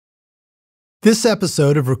This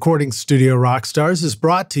episode of Recording Studio Rockstars is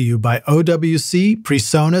brought to you by OWC,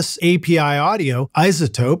 PreSonus, API Audio,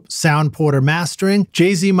 iZotope, Sound Porter Mastering,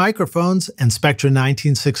 JZ Microphones, and Spectra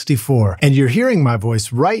 1964. And you're hearing my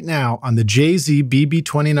voice right now on the JZ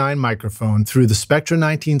BB29 microphone through the Spectra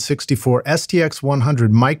 1964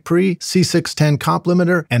 STX100 Mic Pre, C610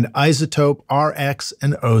 Complimenter, and iZotope RX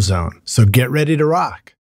and Ozone. So get ready to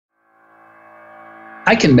rock.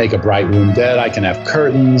 I can make a bright room dead. I can have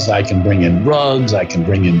curtains. I can bring in rugs. I can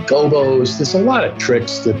bring in gobos. There's a lot of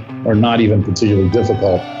tricks that are not even particularly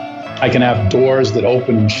difficult. I can have doors that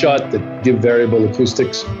open and shut that give variable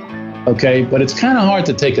acoustics. Okay, but it's kind of hard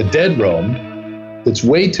to take a dead room that's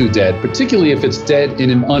way too dead, particularly if it's dead in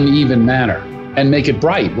an uneven manner, and make it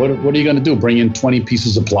bright. What are you going to do? Bring in 20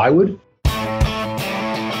 pieces of plywood?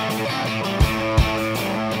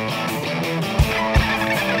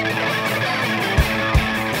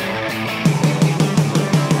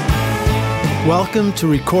 Welcome to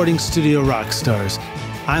Recording Studio Rockstars.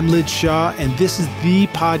 I'm Lid Shaw, and this is the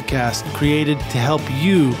podcast created to help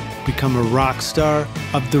you become a rock star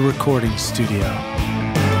of the recording studio.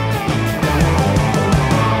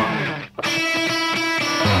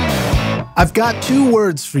 I've got two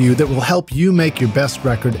words for you that will help you make your best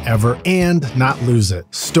record ever and not lose it: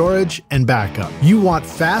 storage and backup. You want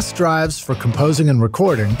fast drives for composing and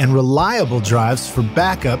recording, and reliable drives for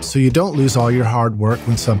backup so you don't lose all your hard work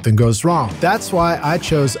when something goes wrong. That's why I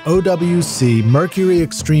chose OWC Mercury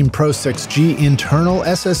Extreme Pro 6G internal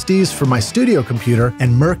SSDs for my studio computer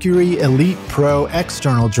and Mercury Elite Pro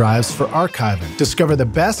external drives for archiving. Discover the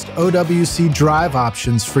best OWC drive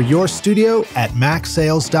options for your studio at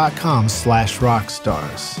macsales.com/rockstars.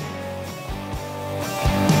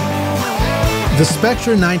 The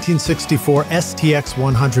Spectra 1964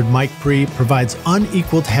 STX100 Mic Pre provides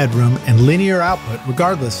unequaled headroom and linear output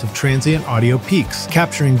regardless of transient audio peaks,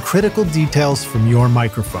 capturing critical details from your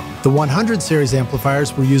microphone. The 100 series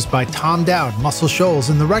amplifiers were used by Tom Dowd, Muscle Shoals,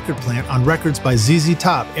 and the Record Plant on records by ZZ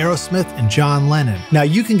Top, Aerosmith, and John Lennon. Now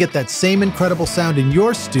you can get that same incredible sound in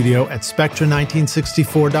your studio at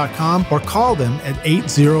Spectra1964.com or call them at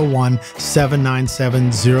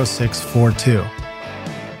 801-797-0642.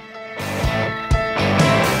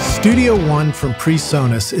 Studio One from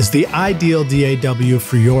PreSonus is the ideal DAW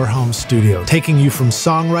for your home studio, taking you from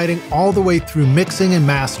songwriting all the way through mixing and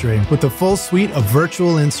mastering with a full suite of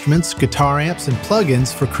virtual instruments, guitar amps, and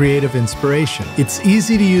plugins for creative inspiration. It's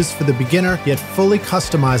easy to use for the beginner, yet fully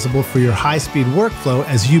customizable for your high-speed workflow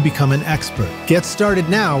as you become an expert. Get started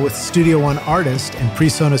now with Studio One Artist and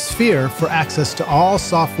PreSonus Sphere for access to all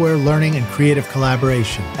software learning and creative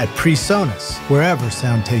collaboration at PreSonus, wherever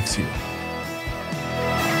sound takes you.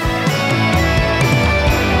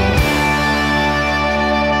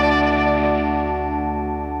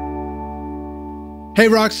 Hey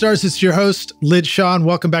Rockstars, it's your host, Lid Shaw, and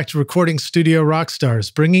welcome back to Recording Studio Rockstars,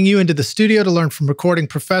 bringing you into the studio to learn from recording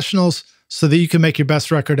professionals so that you can make your best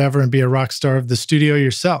record ever and be a rock star of the studio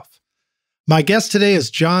yourself. My guest today is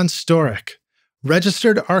John Storyk,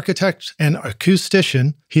 registered architect and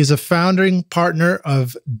acoustician. He's a founding partner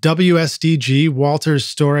of WSDG,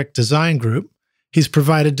 Walters-Storyk Design Group. He's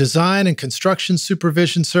provided design and construction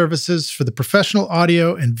supervision services for the professional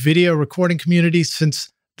audio and video recording community since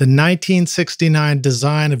the 1969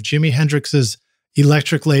 design of Jimi Hendrix's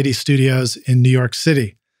Electric Lady Studios in New York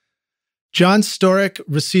City. John Storyk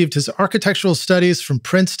received his architectural studies from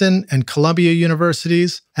Princeton and Columbia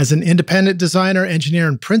Universities. As an independent designer, engineer,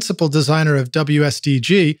 and principal designer of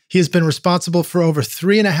WSDG, he has been responsible for over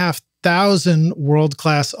 3,500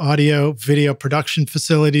 world-class audio video production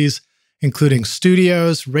facilities, including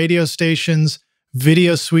studios, radio stations,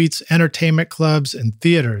 video suites, entertainment clubs, and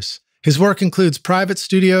theaters. His work includes private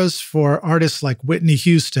studios for artists like Whitney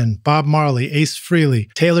Houston, Bob Marley, Ace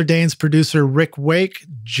Frehley, Taylor Dayne's producer Rick Wake,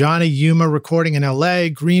 Johnny Yuma Recording in LA,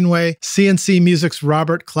 Greenway, CNC Music's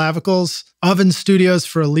Robert Clavicles, Oven Studios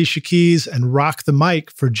for Alicia Keys, and Roc the Mic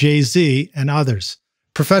for Jay-Z, and others.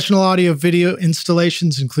 Professional audio video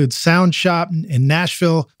installations include Sound Shop in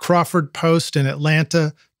Nashville, Crawford Post in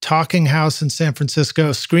Atlanta, Talking House in San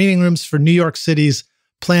Francisco, screening rooms for New York City's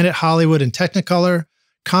Planet Hollywood and Technicolor,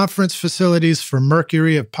 conference facilities for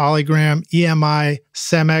Mercury of Polygram, EMI,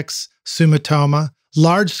 Cemex, Sumitomo,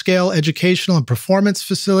 large-scale educational and performance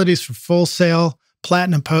facilities for Full Sail,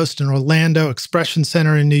 Platinum Post in Orlando, Expression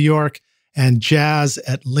Center in New York, and Jazz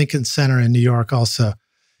at Lincoln Center in New York also.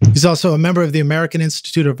 He's also a member of the American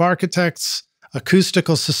Institute of Architects,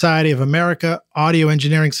 Acoustical Society of America, Audio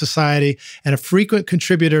Engineering Society, and a frequent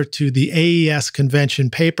contributor to the AES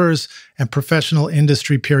convention papers and professional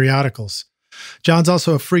industry periodicals. John's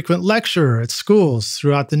also a frequent lecturer at schools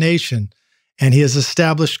throughout the nation and he has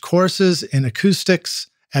established courses in acoustics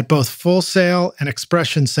at both Full Sail and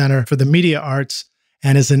Expression Center for the Media Arts,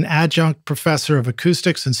 and is an adjunct professor of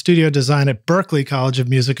acoustics and studio design at Berklee College of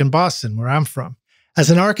Music in Boston, where I'm from. As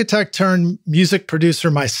an architect turned music producer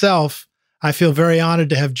myself, I feel very honored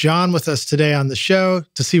to have John with us today on the show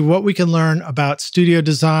to see what we can learn about studio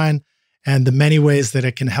design and the many ways that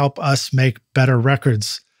it can help us make better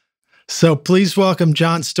records. So please welcome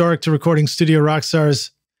John Storyk to Recording Studio Rockstars.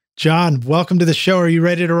 John, welcome to the show. Are you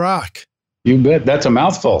ready to rock? You bet. That's a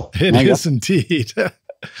mouthful. It is indeed.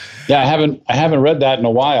 Yeah, I haven't read that in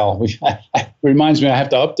a while. It reminds me I have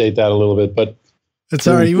to update that a little bit, but it's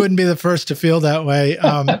all right. You wouldn't be the first to feel that way.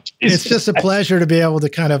 It's just a pleasure to be able to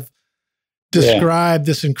kind of describe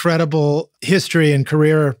this incredible history and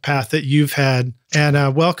career path that you've had.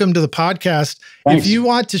 And welcome to the podcast. Thanks. If you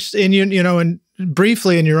want to, and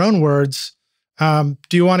briefly in your own words, do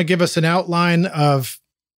you want to give us an outline of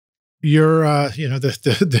your,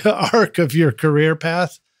 the arc of your career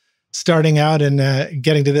path, starting out and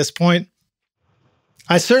getting to this point?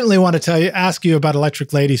 I certainly want to ask you about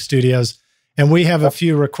Electric Lady Studios, and we have a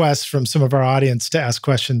few requests from some of our audience to ask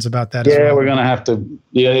questions about that as well. Yeah, we're going to have to.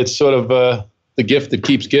 Yeah, it's sort of the gift that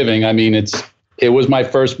keeps giving. I mean, it was my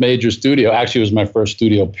first major studio. Actually, it was my first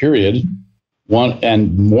studio period.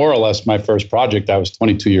 And more or less my first project. I was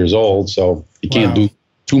 22 years old, so you can't do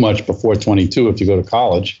too much before 22 if you go to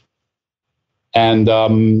college. And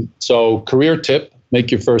so career tip,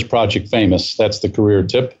 make your first project famous. That's the career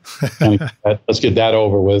tip. Let's get that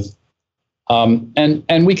over with.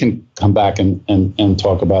 And we can come back and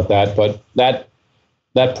talk about that. But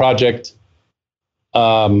that project,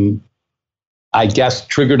 I guess,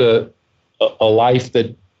 triggered a life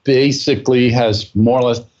that basically has more or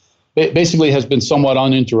less, has been somewhat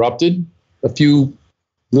uninterrupted. A few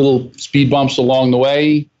little speed bumps along the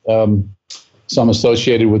way, some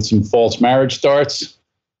associated with some false marriage starts.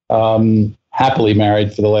 Happily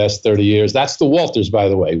married for the last 30 years. That's the Walters, by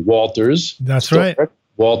the way. Walters. That's right.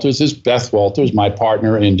 Walters is Beth Walters, my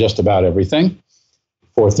partner in just about everything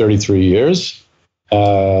for 33 years.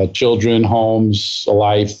 Children, homes, a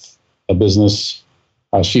life, a business.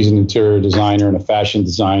 She's an interior designer and a fashion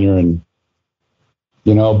designer. And,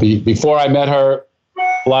 before I met her,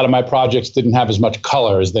 a lot of my projects didn't have as much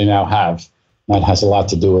color as they now have. That has a lot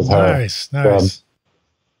to do with her. Nice.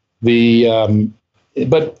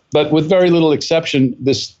 But with very little exception,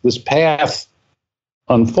 this path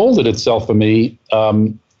unfolded itself for me.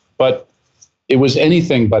 But it was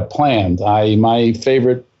anything but planned. I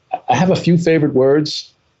have a few favorite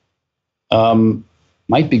words.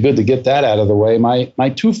 Might be good to get that out of the way. My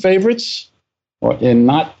two favorites, and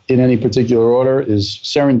not in any particular order, is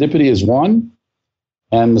serendipity is one.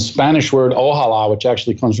 And the Spanish word ojalá, which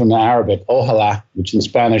actually comes from the Arabic, ojalá, which in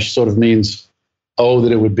Spanish sort of means, oh,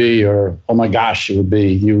 that it would be, or, oh my gosh, it would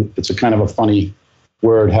be. It's a kind of a funny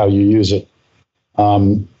word, how you use it. I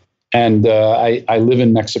live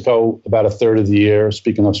in Mexico about a third of the year,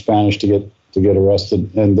 speaking of Spanish, to get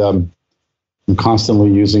arrested. And I'm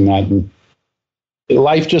constantly using that. And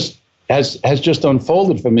life just has just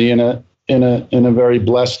unfolded for me in a very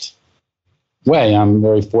blessed way. I'm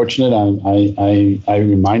very fortunate. I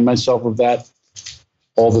remind myself of that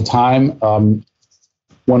all the time.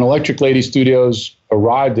 When Electric Lady Studios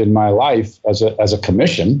arrived in my life as a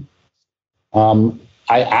commission,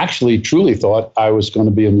 I actually truly thought I was going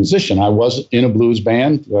to be a musician. I was in a blues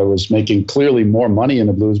band. I was making clearly more money in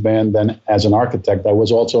a blues band than as an architect. I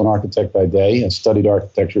was also an architect by day. I studied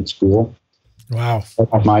architecture at school. Wow.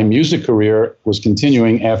 My music career was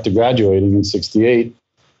continuing after graduating in '68.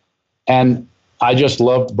 And I just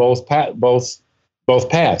loved both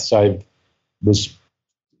paths. I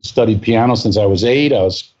studied piano since I was 8. I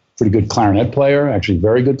was a pretty good clarinet player, actually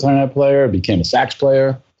very good clarinet player. I became a sax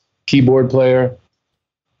player, keyboard player.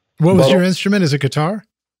 What was your instrument? Is it guitar?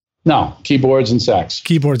 No, keyboards and sax.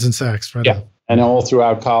 Keyboards and sax, right? Yeah. And all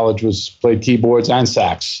throughout college played keyboards and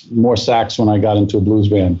sax. More sax when I got into a blues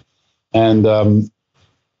band. And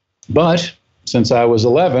but since I was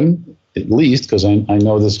 11, at least, because I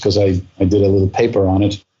know this because I did a little paper on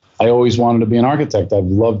it, I always wanted to be an architect. I've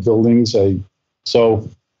loved buildings. So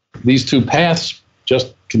these two paths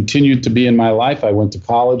just continued to be in my life. I went to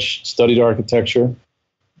college, studied architecture,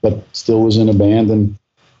 but still was in a band and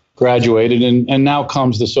graduated. And now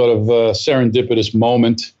comes the sort of serendipitous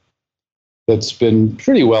moment that's been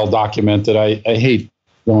pretty well documented. I hate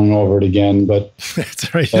going over it again, but that's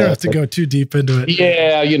all right. You don't have to go too deep into it.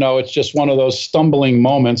 Yeah, it's just one of those stumbling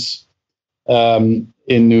moments in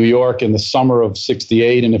New York in the summer of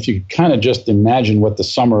 '68. And if you kind of just imagine what the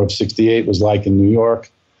summer of '68 was like in New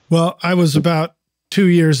York. Well, I was about 2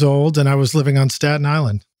 years old and I was living on Staten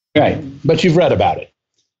Island. Right. But you've read about it.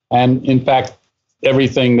 And in fact,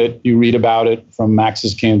 everything that you read about it, from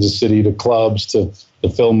Max's Kansas City to clubs to the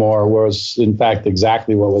Fillmore, was in fact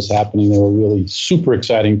exactly what was happening. There were really super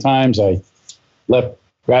exciting times. I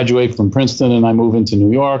graduate from Princeton, and I move into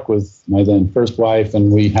New York with my then first wife,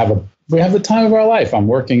 and we have the time of our life. I'm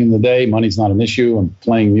working in the day, money's not an issue. I'm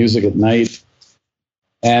playing music at night.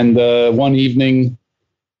 And one evening,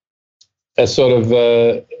 as sort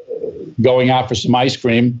of going out for some ice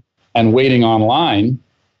cream and waiting online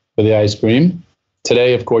for the ice cream.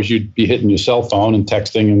 Today, of course, you'd be hitting your cell phone and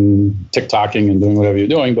texting and TikToking and doing whatever you're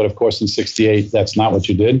doing. But of course, in '68, that's not what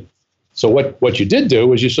you did. So what you did do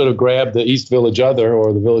was you sort of grabbed the East Village Other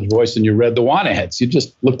or the Village Voice and you read the want-ads. You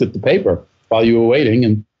just looked at the paper while you were waiting,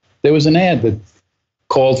 and there was an ad that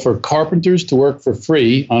called for carpenters to work for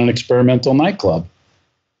free on an experimental nightclub.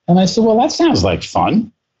 And I said, well, that sounds like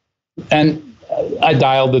fun. And I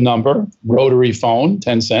dialed the number, rotary phone,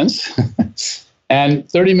 10 cents. And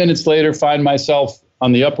 30 minutes later, find myself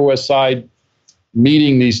on the Upper West Side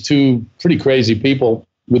meeting these two pretty crazy people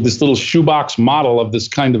with this little shoebox model of this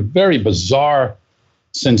kind of very bizarre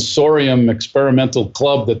sensorium experimental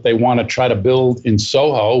club that they want to try to build in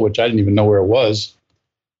Soho, which I didn't even know where it was.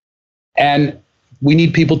 And we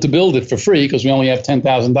need people to build it for free because we only have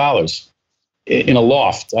 $10,000 in a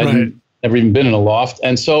loft. I'd never even been in a loft.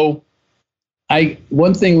 And so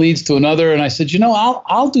one thing leads to another, and I said,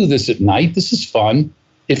 I'll do this at night. This is fun.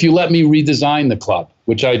 If you let me redesign the club,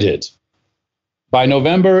 which I did. By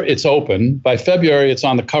November, it's open. By February, it's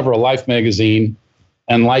on the cover of Life magazine,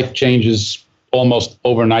 and life changes almost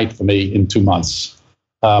overnight for me in 2 months.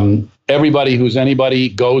 Everybody who's anybody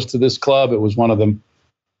goes to this club. It was one of the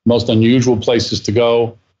most unusual places to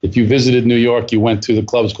go. If you visited New York, you went to the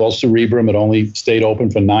club. It's called Cerebrum. It only stayed open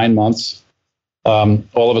for 9 months. All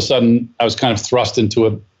of a sudden, I was kind of thrust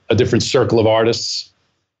into a different circle of artists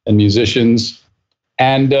and musicians.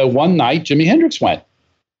 And one night, Jimi Hendrix went.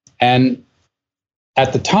 And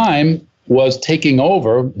at the time was taking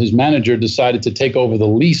over, his manager decided to take over the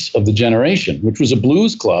lease of the Generation, which was a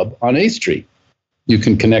blues club on 8th Street. You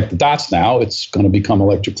can connect the dots now. It's going to become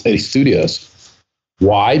Electric Lady Studios.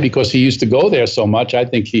 Why? Because he used to go there so much. I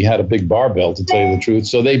think he had a big barbell, to tell you the truth.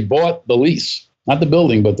 So they bought the lease, not the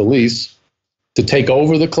building, but the lease, to take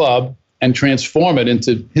over the club and transform it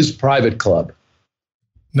into his private club.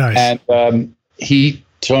 Nice. And he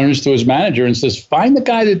turns to his manager and says, find the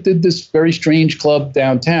guy that did this very strange club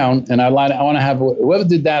downtown, and I want to have, whoever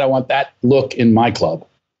did that, I want that look in my club.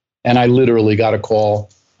 And I literally got a call,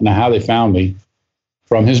 and how they found me,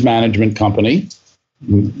 from his management company,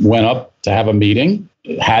 went up to have a meeting,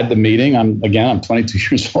 had the meeting. I'm 22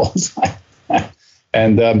 years old.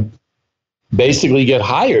 And basically get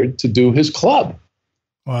hired to do his club.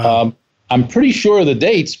 Wow. I'm pretty sure of the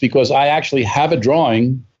dates because I actually have a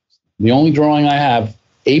drawing, the only drawing I have,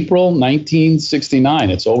 April 1969.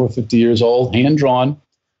 It's over 50 years old, hand-drawn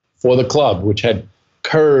for the club, which had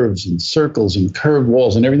curves and circles and curved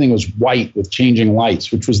walls, and everything was white with changing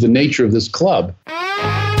lights, which was the nature of this club.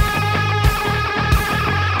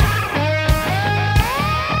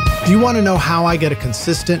 Do you want to know how I get a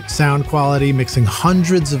consistent sound quality mixing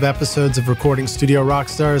hundreds of episodes of Recording Studio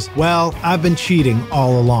Rockstars? Well, I've been cheating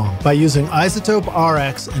all along by using Isotope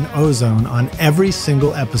RX and Ozone on every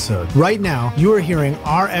single episode. Right now, you are hearing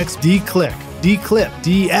RX declick, declip,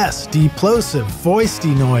 DS, deplosive, voice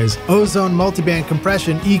denoise, Ozone multiband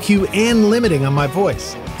compression, EQ, and limiting on my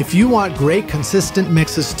voice. If you want great consistent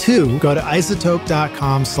mixes too, go to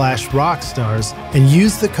isotope.com/rockstars and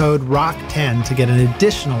use the code ROCK10 to get an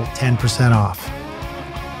additional 10% off.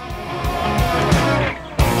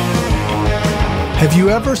 Have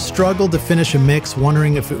you ever struggled to finish a mix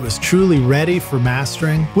wondering if it was truly ready for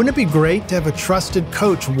mastering? Wouldn't it be great to have a trusted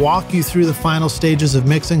coach walk you through the final stages of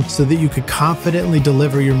mixing so that you could confidently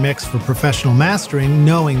deliver your mix for professional mastering,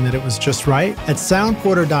 knowing that it was just right? At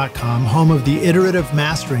soundporter.com, home of the iterative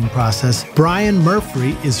mastering process, Brian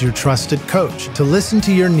Murphy is your trusted coach to listen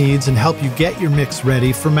to your needs and help you get your mix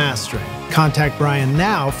ready for mastering. Contact Brian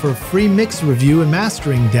now for a free mix review and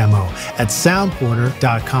mastering demo at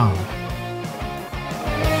soundporter.com.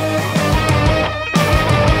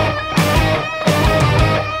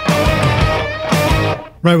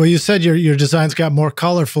 Right. Well, you said your designs got more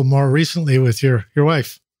colorful more recently with your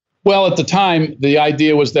wife. Well, at the time, the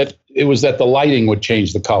idea was that the lighting would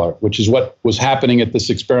change the color, which is what was happening at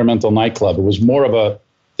this experimental nightclub. It was more of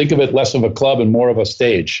think of it less of a club and more of a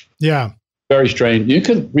stage. Yeah. Very strange. You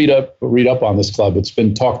could read up on this club. It's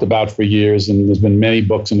been talked about for years, and there's been many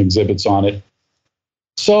books and exhibits on it.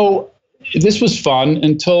 So this was fun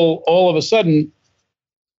until all of a sudden,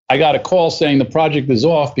 I got a call saying the project is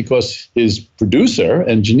off because his producer,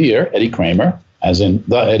 engineer, Eddie Kramer, as in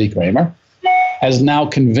the Eddie Kramer, has now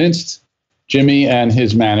convinced Jimmy and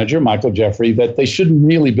his manager, Michael Jeffrey, that they shouldn't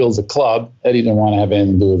really build a club. Eddie didn't want to have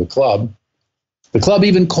anything to do with the club. The club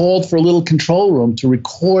even called for a little control room to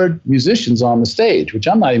record musicians on the stage, which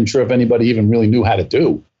I'm not even sure if anybody even really knew how to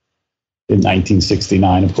do in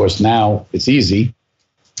 1969. Of course, now it's easy.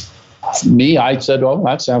 I said, well,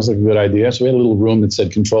 that sounds like a good idea. So we had a little room that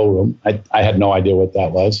said control room. I had no idea what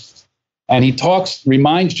that was. And he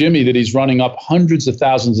reminds Jimmy that he's running up hundreds of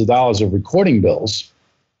thousands of dollars of recording bills.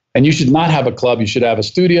 And you should not have a club. You should have a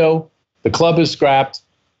studio. The club is scrapped.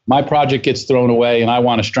 My project gets thrown away, and I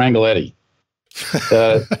want to strangle Eddie.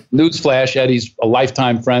 Newsflash, Eddie's a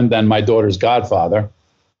lifetime friend and my daughter's godfather.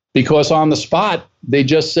 Because on the spot, they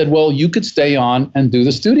just said, well, you could stay on and do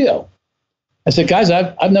the studio. I said, guys,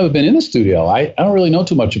 I've never been in a studio. I don't really know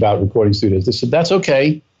too much about recording studios. They said, that's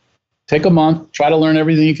okay. Take a month, try to learn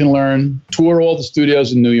everything you can learn, tour all the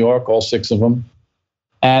studios in New York, all 6 of them.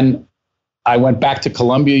 And I went back to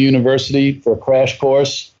Columbia University for a crash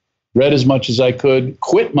course, read as much as I could,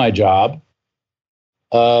 quit my job,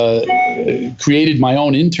 created my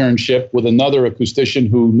own internship with another acoustician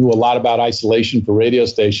who knew a lot about isolation for radio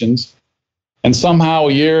stations. And somehow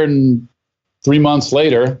a year and 3 months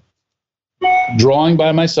later, drawing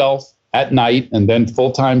by myself at night and then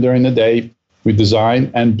full-time during the day, we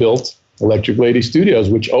designed and built Electric Lady Studios,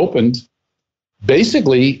 which opened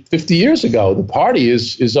basically 50 years ago. The party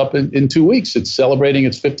is up in 2 weeks. It's celebrating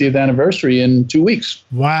its 50th anniversary in 2 weeks.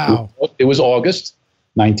 Wow. It was August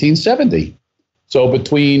 1970. So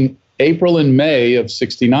between April and May of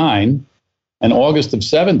 69 and August of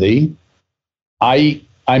 70, I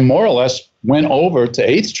more or less went over to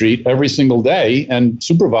 8th Street every single day and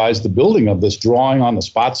supervised the building of this, drawing on the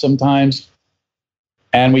spot sometimes.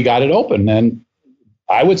 And we got it open. And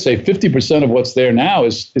I would say 50% of what's there now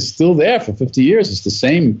is still there for 50 years. It's the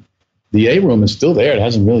same. The A room is still there. It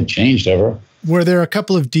hasn't really changed ever. Were there a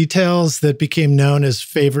couple of details that became known as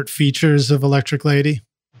favorite features of Electric Lady?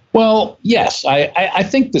 Well, yes. I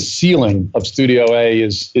think the ceiling of Studio A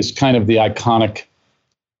is kind of the iconic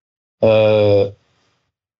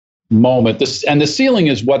moment. And the ceiling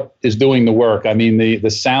is what is doing the work. I mean, the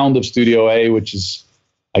sound of Studio A, which is,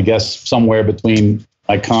 I guess, somewhere between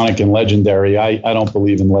iconic and legendary. I don't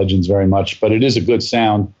believe in legends very much, but it is a good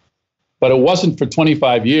sound. But it wasn't for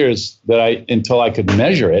 25 years until I could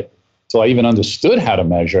measure it, until I even understood how to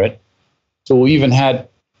measure it, so we even had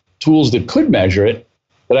tools that could measure it,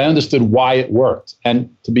 that I understood why it worked. And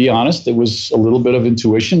to be honest, it was a little bit of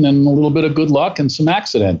intuition and a little bit of good luck and some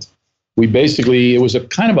accident. It was a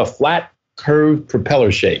kind of a flat curved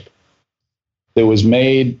propeller shape that was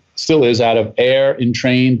made, still is, out of air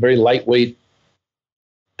entrained, very lightweight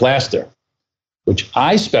plaster, which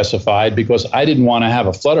I specified because I didn't want to have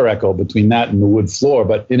a flutter echo between that and the wood floor.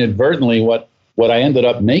 But inadvertently, what I ended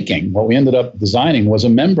up making, what we ended up designing, was a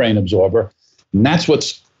membrane absorber. And that's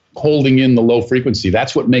what's holding in the low frequency.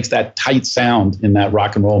 That's what makes that tight sound in that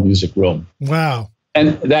rock and roll music room. Wow.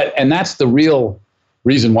 And that's the real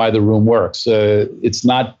reason why the room works. It's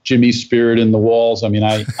not Jimmy's spirit in the walls. I mean,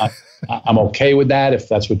 I'm okay with that if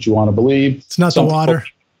that's what you want to believe. It's not the water.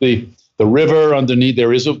 The river underneath,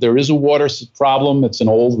 there is a water problem. It's an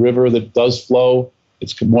old river that does flow.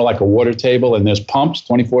 It's more like a water table, and there's pumps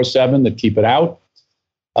 24/7 that keep it out.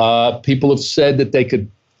 People have said that they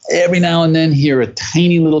could every now and then hear a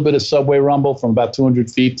tiny little bit of subway rumble from about 200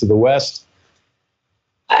 feet to the west.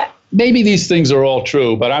 Maybe these things are all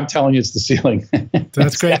true, but I'm telling you it's the ceiling.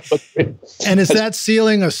 That's great. And is that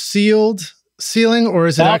ceiling a sealed ceiling, or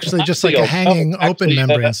is it actually just like a hanging open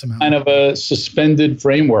membrane somehow? Kind of a suspended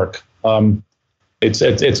framework.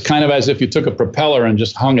 It's kind of as if you took a propeller and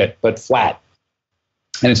just hung it, but flat.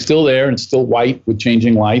 And it's still there, and it's still white with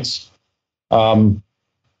changing lights.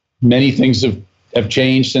 Many things have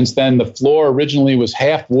changed since then. The floor originally was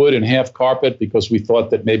half wood and half carpet because we thought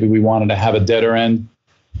that maybe we wanted to have a deader end.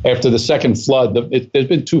 After the second flood, there's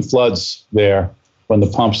been 2 floods there when the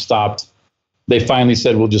pump stopped. They finally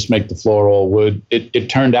said, we'll just make the floor all wood. It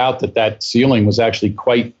turned out that ceiling was actually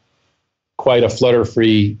quite a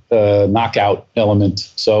flutter-free knockout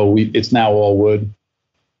element. So it's now all wood.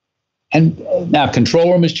 And now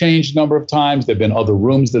control room has changed a number of times. There have been other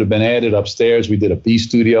rooms that have been added upstairs. We did a B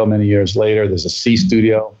studio many years later. There's a C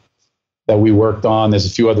studio that we worked on. There's a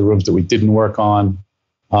few other rooms that we didn't work on.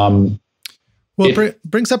 It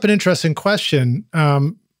brings up an interesting question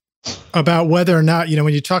about whether or not,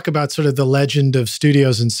 when you talk about sort of the legend of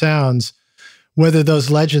studios and sounds, whether those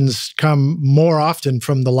legends come more often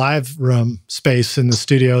from the live room space in the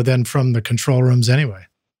studio than from the control rooms anyway.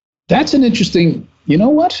 That's an interesting, you know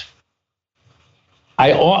what?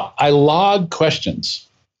 I log questions,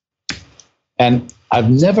 and I've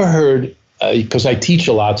never heard, because I teach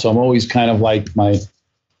a lot, so I'm always kind of like my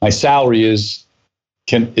salary is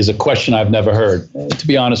a question I've never heard. To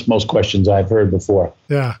be honest, most questions I've heard before.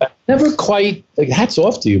 Yeah. I've never quite, hats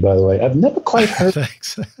off to you, by the way. I've never quite heard.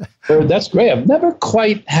 Thanks. That's great. I've never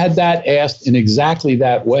quite had that asked in exactly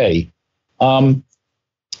that way.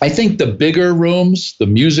 I think the bigger rooms, the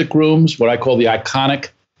music rooms, what I call the iconic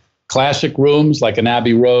classic rooms, like an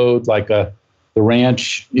Abbey Road, like the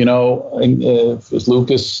Ranch, you know,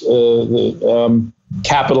 Lucas,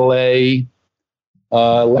 Capital A,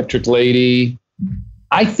 Electric Lady.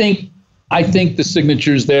 I think the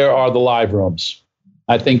signatures there are the live rooms.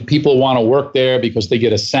 I think people want to work there because they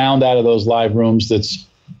get a sound out of those live rooms that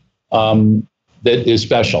is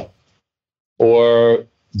special. Or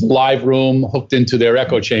the live room hooked into their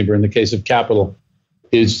echo chamber, in the case of Capitol,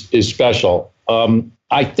 is special.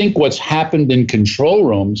 I think what's happened in control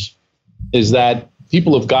rooms is that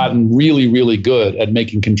people have gotten really, really good at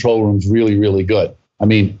making control rooms really, really good. I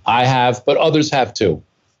mean, I have, but others have too.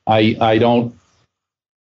 I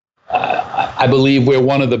believe we're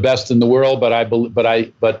one of the best in the world,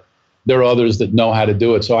 but there are others that know how to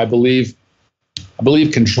do it. So I believe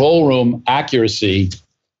control room accuracy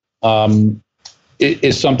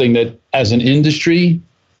is something that, as an industry,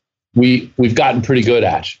 we've gotten pretty good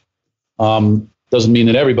at. Doesn't mean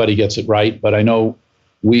that everybody gets it right, but I know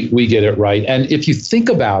we get it right. And if you think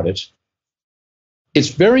about it, it's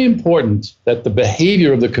very important that the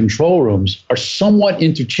behavior of the control rooms are somewhat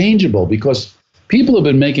interchangeable, because people have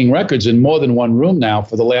been making records in more than one room now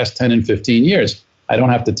for the last 10 and 15 years. I don't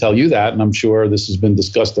have to tell you that, and I'm sure this has been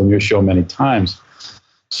discussed on your show many times.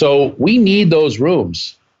 So we need those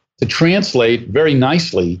rooms to translate very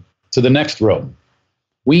nicely to the next room.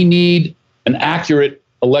 We need an accurate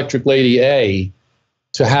Electric Lady A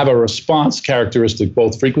to have a response characteristic,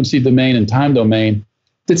 both frequency domain and time domain,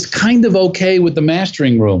 that's kind of okay with the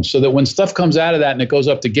mastering room, so that when stuff comes out of that and it goes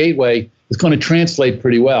up to gateway, it's going to translate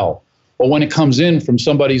pretty well. Or when it comes in from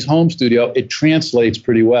somebody's home studio, it translates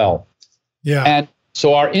pretty well. Yeah. And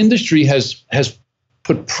so our industry has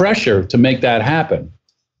put pressure to make that happen.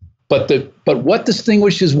 But what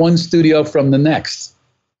distinguishes one studio from the next?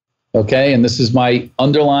 Okay, and this is my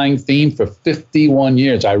underlying theme for 51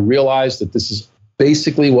 years. I realized that this is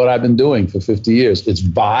basically what I've been doing for 50 years. It's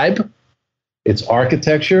vibe, it's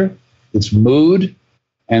architecture, it's mood,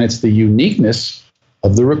 and it's the uniqueness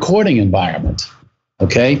of the recording environment.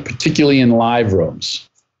 Okay, particularly in live rooms.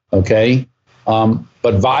 Okay, but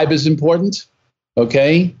vibe is important.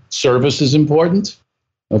 Okay, service is important.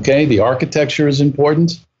 Okay, the architecture is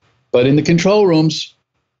important. But in the control rooms,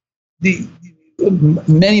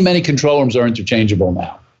 many control rooms are interchangeable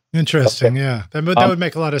now. Interesting, okay. Yeah. That would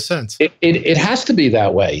make a lot of sense. It has to be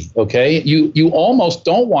that way, okay? You almost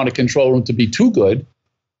don't want a control room to be too good,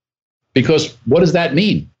 because what does that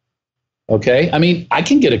mean? Okay, I mean, I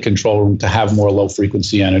can get a control room to have more low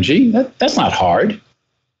frequency energy. That's not hard.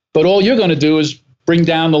 But all you're going to do is bring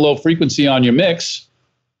down the low frequency on your mix,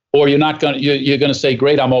 or you're going to say,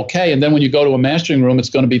 great, I'm okay. And then when you go to a mastering room, it's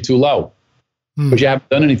going to be too low. But you haven't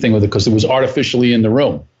done anything with it because it was artificially in the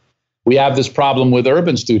room. We have this problem with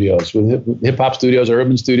urban studios, with hip hop studios,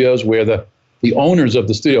 urban studios, where the owners of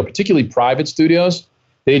the studio, particularly private studios,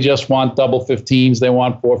 they just want double 15s, they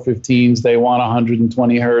want 415s, they want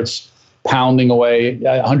 120 hertz pounding away,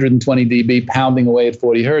 120 dB pounding away at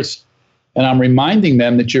 40 hertz. And I'm reminding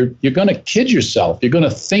them that you're going to kid yourself. You're going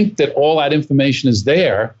to think that all that information is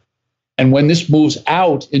there. And when this moves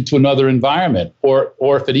out into another environment, or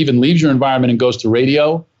if it even leaves your environment and goes to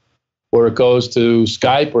radio, or it goes to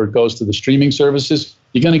Skype, or it goes to the streaming services,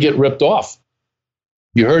 you're going to get ripped off.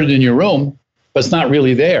 You heard it in your room, but it's not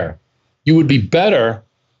really there. You would be better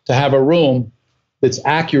to have a room that's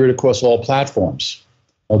accurate across all platforms,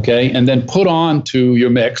 okay? And then put onto your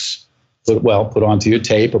mix, put onto your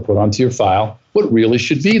tape or put onto your file what really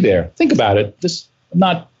should be there. Think about it.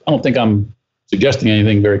 I don't think I'm suggesting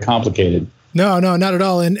anything very complicated. No, not at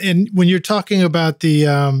all. And when you're talking about the,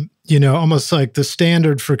 almost like the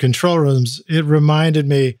standard for control rooms, it reminded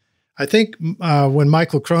me, I think when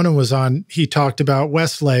Michael Cronin was on, he talked about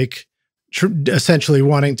Westlake essentially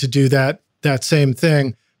wanting to do that same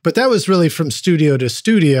thing. But that was really from studio to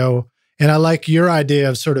studio. And I like your idea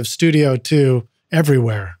of sort of studio to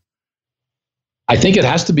everywhere. I think it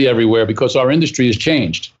has to be everywhere because our industry has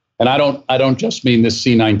changed. And I don't just mean this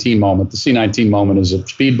C19 moment. The C19 moment is a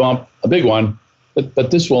speed bump, a big one,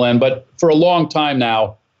 but this will end. But for a long time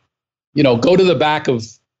now, go to the back of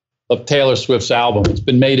Taylor Swift's album. It's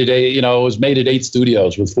been made at it was made at 8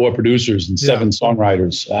 studios with 4 producers and 7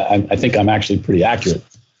 songwriters. I think I'm actually pretty accurate.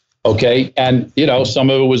 Okay. And, you know, some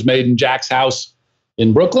of it was made in Jack's house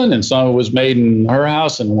in Brooklyn, and some of it was made in her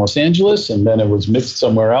house in Los Angeles, and then it was mixed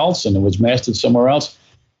somewhere else, and it was mastered somewhere else.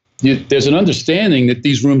 There's an understanding that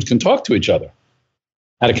these rooms can talk to each other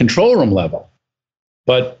at a control room level.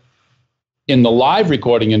 But in the live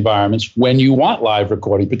recording environments, when you want live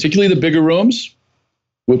recording, particularly the bigger rooms,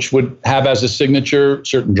 which would have as a signature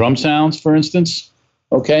certain drum sounds, for instance,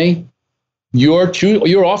 okay,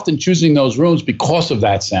 you're often choosing those rooms because of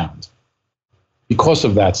that sound. Because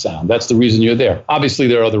of that sound. That's the reason you're there. Obviously,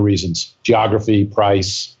 there are other reasons: geography,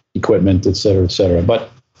 price, equipment, et cetera, et cetera.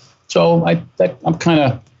 But so I'm kind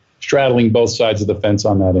of straddling both sides of the fence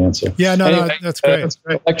on that answer. Yeah, no, that's great.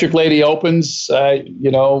 Electric Lady opens.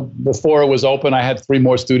 You know, before it was open, I had 3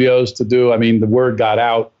 more studios to do. I mean, the word got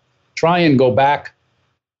out. Try and go back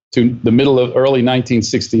to the middle of early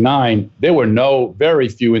 1969. There were very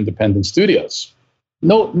few independent studios.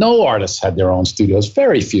 No artists had their own studios.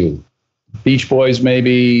 Very few. Beach Boys,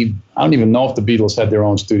 maybe. I don't even know if the Beatles had their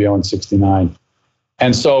own studio in 69.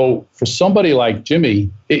 And so for somebody like Jimmy,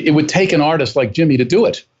 it would take an artist like Jimmy to do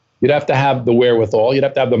it. You'd have to have the wherewithal. You'd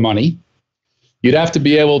have to have the money. You'd have to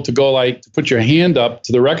be able to go to put your hand up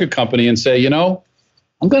to the record company and say, you know,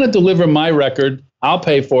 I'm going to deliver my record. I'll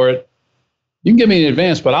pay for it. You can give me an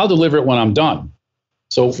advance, but I'll deliver it when I'm done.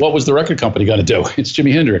 So what was the record company going to do? It's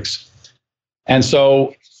Jimi Hendrix. And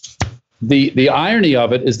so the irony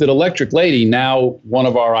of it is that Electric Lady, now one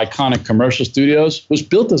of our iconic commercial studios, was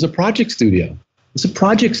built as a project studio. It's a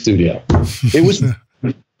project studio. It was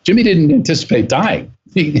Jimmy didn't anticipate dying.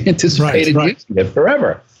 He anticipated using it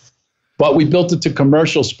forever. But we built it to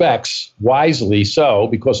commercial specs, wisely so,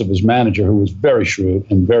 because of his manager, who was very shrewd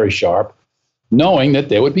and very sharp, knowing that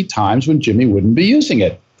there would be times when Jimmy wouldn't be using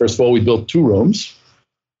it. First of all, we built 2 rooms,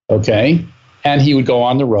 okay? And he would go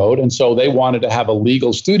on the road. And so they wanted to have a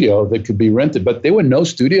legal studio that could be rented. But there were no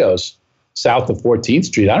studios south of 14th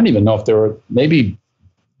Street. I don't even know if there were maybe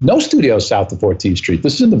no studios south of 14th Street.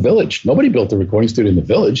 This is in the Village. Nobody built a recording studio in the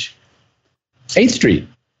Village. 8th Street.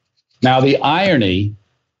 Now, the irony,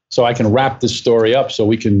 so I can wrap this story up so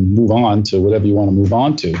we can move on to whatever you want to move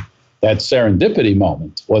on to, that serendipity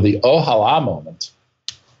moment or the ohala moment,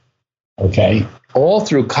 okay, all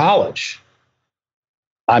through college,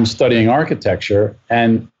 I'm studying architecture,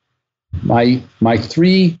 and my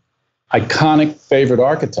 3 iconic favorite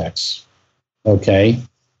architects, okay,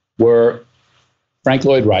 were Frank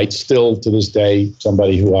Lloyd Wright, still to this day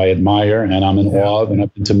somebody who I admire and I'm in awe of, and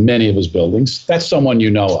I've been to many of his buildings. That's someone you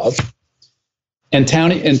know of. And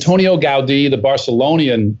Antonio Gaudí, the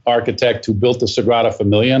Barcelonian architect who built the Sagrada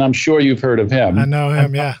Familia, and I'm sure you've heard of him. I know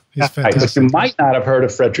him, yeah. He's fantastic. But you might not have heard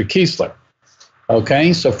of Frederick Kiesler.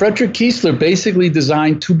 Okay, so Frederick Kiesler basically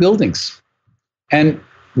designed 2 buildings. And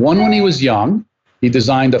one when he was young, he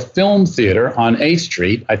designed a film theater on 8th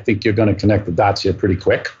Street. I think you're going to connect the dots here pretty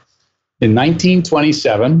quick. In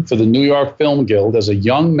 1927, for the New York Film Guild, as a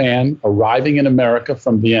young man arriving in America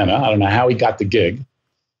from Vienna. I don't know how he got the gig.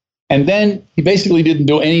 And then he basically didn't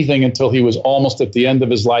do anything until he was almost at the end of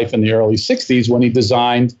his life in the early 60s when he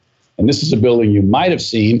designed, and this is a building you might have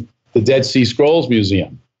seen, the Dead Sea Scrolls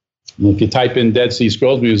Museum. And if you type in Dead Sea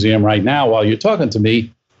Scrolls Museum right now while you're talking to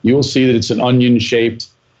me, you will see that it's an onion-shaped,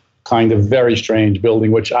 kind of very strange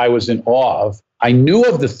building, which I was in awe of. I knew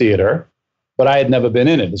of the theater, but I had never been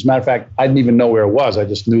in it. As a matter of fact, I didn't even know where it was. I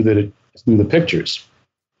just knew the pictures.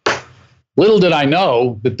 Little did I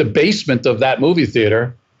know that the basement of that movie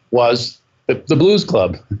theater was the blues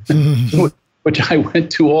club, which I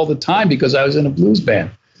went to all the time because I was in a blues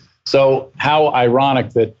band. So how ironic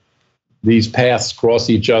that these paths cross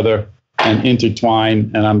each other and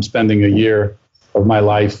intertwine, and I'm spending a year of my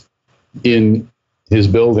life in his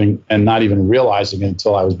building and not even realizing it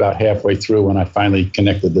until I was about halfway through when I finally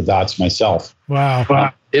connected the dots myself. Wow.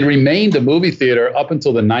 But it remained a movie theater up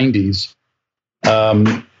until the 90s,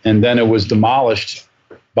 and then it was demolished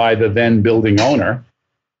by the then building owner.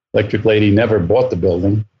 Electric Lady never bought the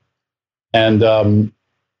building, and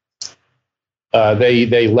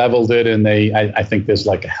they leveled it, and I think there's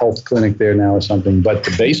like a health clinic there now or something. But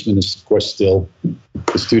the basement is, of course, still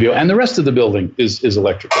the studio, and the rest of the building is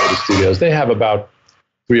Electric Lady Studios. They have about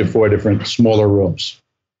 3 or 4 different smaller rooms.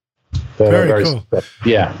 Very cool.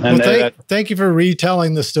 Yeah. And well, thank you for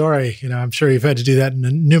retelling the story. You know, I'm sure you've had to do that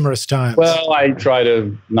numerous times. Well, I try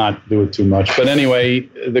to not do it too much, but anyway,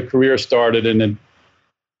 the career started, and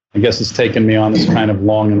I guess it's taken me on this kind of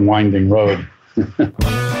long and winding road.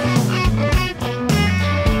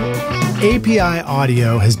 API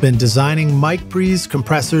Audio has been designing mic pre's,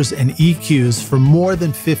 compressors, and EQs for more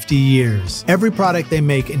than 50 years. Every product they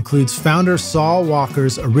make includes founder Saul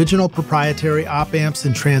Walker's original proprietary op amps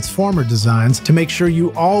and transformer designs to make sure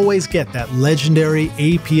you always get that legendary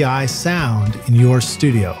API sound in your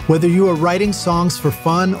studio. Whether you are writing songs for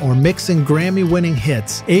fun or mixing Grammy-winning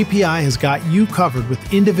hits, API has got you covered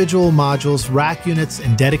with individual modules, rack units,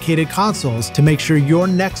 and dedicated consoles to make sure your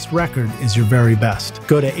next record is your very best.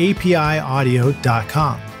 Go to APIaudio.com.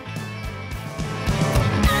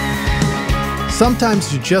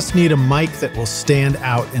 Sometimes you just need a mic that will stand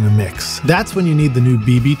out in a mix. That's when you need the new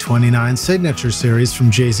BB29 Signature Series from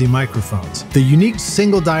JZ Microphones. The unique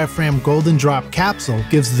single diaphragm golden drop capsule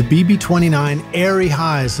gives the BB29 airy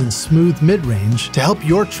highs and smooth mid-range to help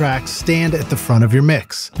your tracks stand at the front of your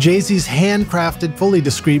mix. JZ's handcrafted, fully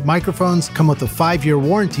discreet microphones come with a 5-year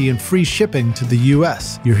warranty and free shipping to the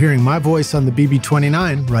US. You're hearing my voice on the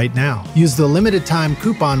BB29 right now. Use the limited time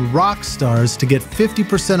coupon Rockstars to get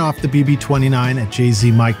 50% off the BB29 at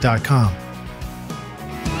jzmic.com.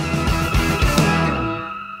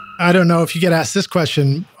 I don't know if you get asked this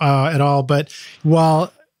question at all, but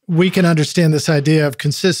while we can understand this idea of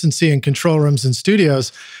consistency in control rooms and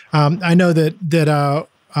studios, I know that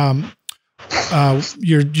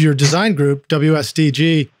your design group,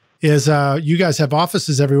 WSDG, is you guys have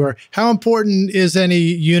offices everywhere. How important is any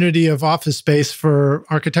unity of office space for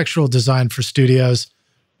architectural design for studios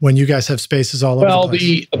when you guys have spaces all over the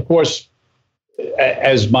place? Of course,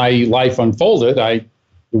 as my life unfolded, it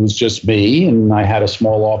was just me, and I had a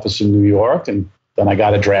small office in New York, and then I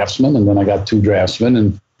got a draftsman, and then I got 2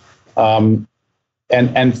 draftsmen, and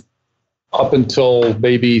up until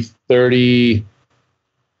maybe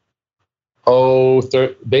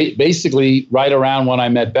basically right around when I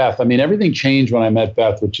met Beth. I mean, everything changed when I met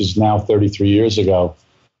Beth, which is now 33 years ago.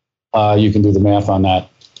 You can do the math on that.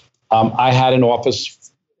 I had an office.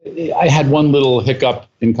 I had one little hiccup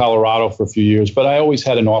in Colorado for a few years, but I always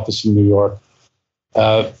had an office in New York,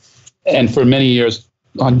 and for many years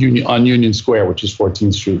on Union Square, which is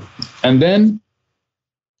 14th Street. And then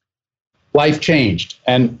life changed,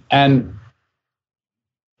 but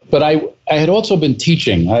I had also been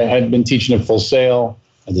teaching. I had been teaching at Full Sail.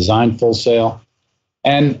 I designed Full Sail,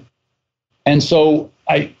 and so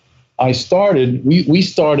we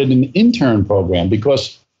started an intern program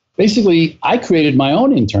because. Basically, I created my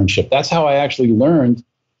own internship. That's how I actually learned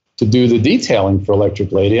to do the detailing for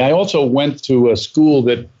Electric Lady. I also went to a school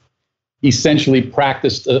that essentially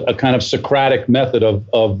practiced a kind of Socratic method of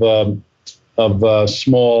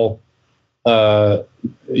small,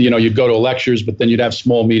 you'd go to lectures, but then you'd have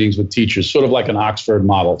small meetings with teachers, sort of like an Oxford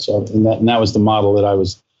model. So, and that was the model that I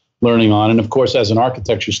was learning on. And of course, as an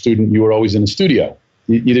architecture student, you were always in a studio.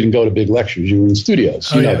 You didn't go to big lectures. You were in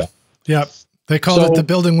studios. You know that. Yep. They called it the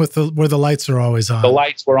building where the lights are always on. The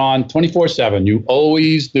lights were on 24/7. You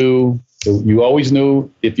always knew. You always knew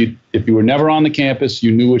if you were never on the campus,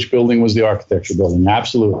 you knew which building was the architecture building.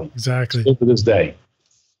 Absolutely, exactly. Still to this day,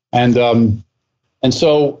 and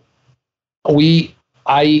so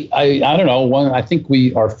I don't know. I think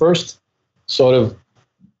our first sort of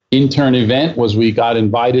intern event was we got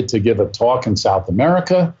invited to give a talk in South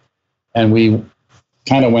America, and we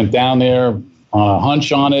kind of went down there on a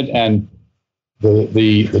hunch on it, and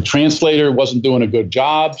the translator wasn't doing a good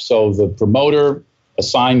job, so the promoter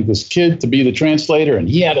assigned this kid to be the translator, and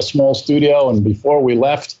he had a small studio, and before we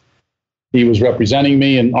left, he was representing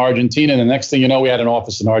me in Argentina, and the next thing you know, we had an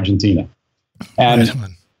office in Argentina. And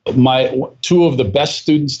my 2 of the best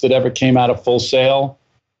students that ever came out of Full Sail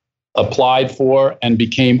applied for and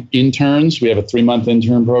became interns. We have a 3-month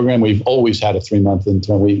intern program. We've always had a 3-month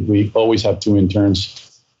intern. We always have 2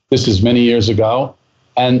 interns. This is many years ago.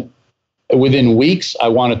 And within weeks, I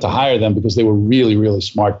wanted to hire them because they were really, really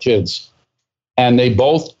smart kids. And they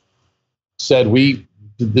both said,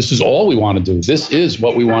 this is all we want to do. This is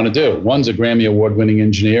what we want to do. One's a Grammy Award-winning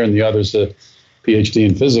engineer, and the other's a PhD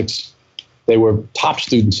in physics. They were top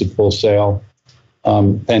students at Full Sail,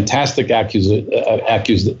 fantastic acquisitions,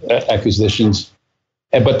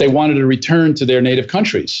 but they wanted to return to their native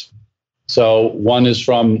countries. So one is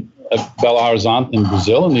from Belo Horizonte in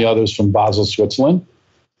Brazil, and the other is from Basel, Switzerland.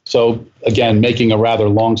 So again, making a rather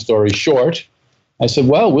long story short, I said,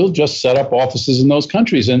 well, we'll just set up offices in those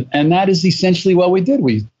countries. And that is essentially what we did.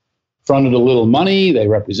 We fronted a little money, they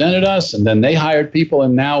represented us, and then they hired people,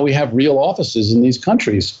 and now we have real offices in these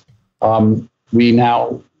countries. Then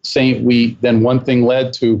one thing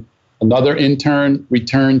led to another intern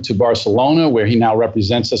returned to Barcelona, where he now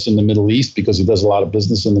represents us in the Middle East because he does a lot of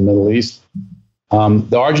business in the Middle East.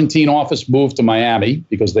 The Argentine office moved to Miami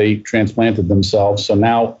because they transplanted themselves. So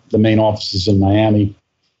now the main office is in Miami.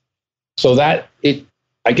 So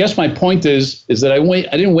I guess my point is that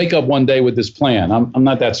I didn't wake up one day with this plan. I'm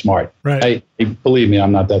not that smart. Right. Believe me,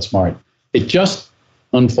 I'm not that smart. It just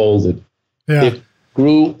unfolded. Yeah. It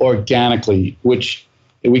grew organically, which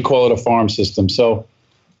we call it a farm system. So,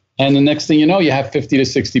 and the next thing you know, you have 50 to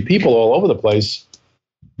 60 people all over the place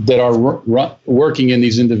that are working in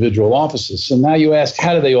these individual offices. So now you ask,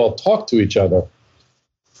 how do they all talk to each other?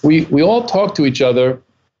 We all talk to each other.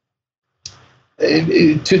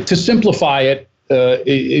 To simplify it,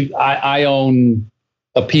 I own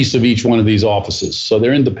a piece of each one of these offices. So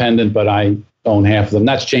they're independent, but I own half of them.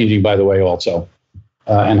 That's changing, by the way, also,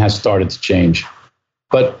 and has started to change.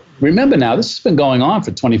 But remember now, this has been going on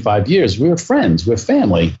for 25 years. We're friends. We're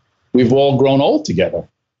family. We've all grown old together.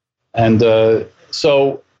 And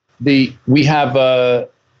so we have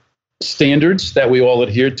standards that we all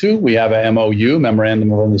adhere to. We have a MOU,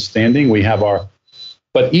 Memorandum of Understanding.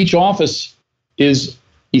 But each office is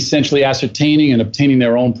essentially ascertaining and obtaining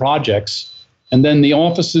their own projects. And then the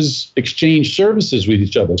offices exchange services with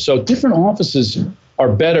each other. So different offices are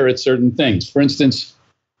better at certain things. For instance,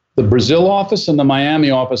 the Brazil office and the Miami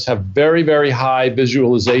office have very, very high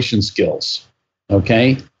visualization skills.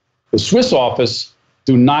 Okay? The Swiss office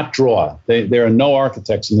do not draw. There are no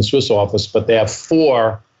architects in the Swiss office, but they have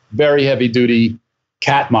 4 very heavy-duty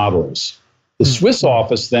CAT modelers. The Swiss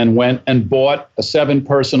office then went and bought a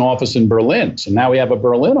 7-person office in Berlin. So now we have a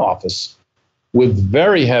Berlin office with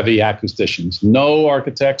very heavy acousticians, no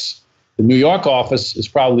architects. The New York office is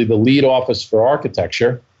probably the lead office for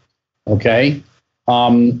architecture, okay?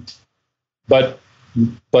 But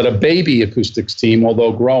a baby acoustics team,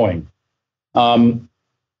 although growing. And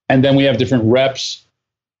then we have different reps.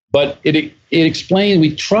 But it explains,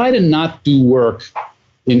 we try to not do work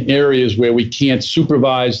in areas where we can't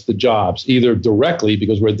supervise the jobs, either directly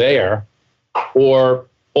because we're there or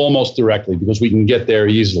almost directly because we can get there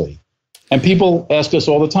easily. And people ask us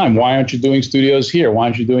all the time, why aren't you doing studios here? Why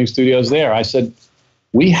aren't you doing studios there? I said,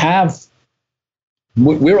 we're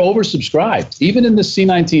oversubscribed. Even in the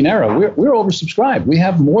C19 era, we're oversubscribed. We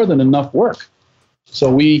have more than enough work.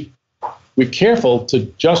 So we're careful to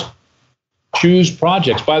just choose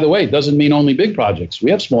projects. By the way, it doesn't mean only big projects.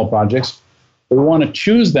 We have small projects. We want to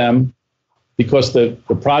choose them because the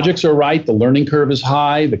projects are right, the learning curve is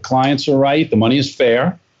high, the clients are right, the money is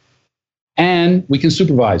fair, and we can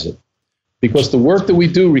supervise it. Because the work that we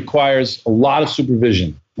do requires a lot of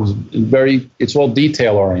supervision. It's all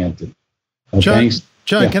detail oriented. Okay?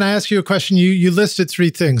 John, Can I ask you a question? You listed 3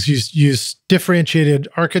 things. You differentiated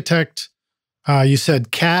architect, you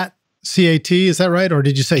said CAT, C-A-T, is that right? Or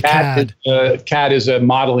did you say CAD? CAD is a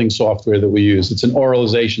modeling software that we use. It's an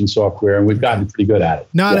oralization software, and we've gotten pretty good at it.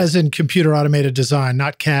 Not as in computer automated design,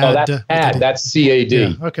 not CAD. No, that's CAD. That's CAD.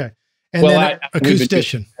 Yeah, okay. And then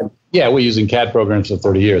acoustician. We're using CAD programs for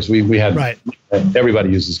 30 years. We had everybody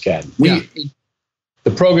uses CAD. The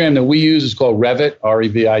program that we use is called Revit,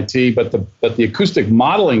 R-E-V-I-T. But the acoustic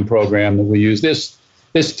modeling program that we use, there's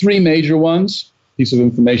 3 major ones. Piece of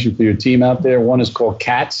information for your team out there. One is called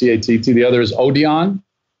CAT, C-A-T-T. The other is Odeon,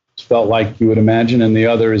 spelled like you would imagine, and the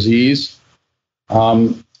other is Ease,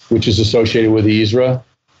 which is associated with EASRA.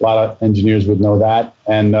 A lot of engineers would know that.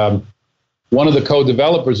 And one of the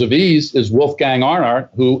co-developers of Ease is Wolfgang Arnart,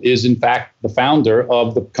 who is in fact the founder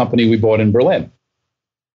of the company we bought in Berlin.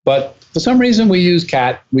 But for some reason we use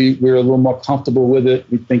CAT. We're a little more comfortable with it.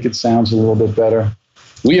 We think it sounds a little bit better.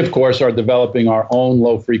 We, of course, are developing our own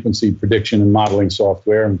low-frequency prediction and modeling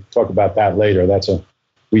software, and we'll talk about that later. That's a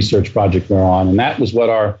research project we're on, and that was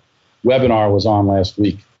what our webinar was on last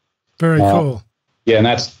week. Very cool. Yeah, and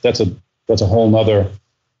that's a whole nother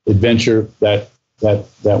adventure that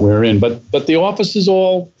we're in. But the offices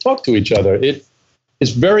all talk to each other. It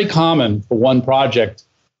is very common for one project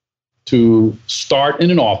to start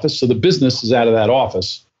in an office, so the business is out of that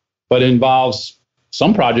office, but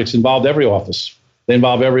some projects involve every office. They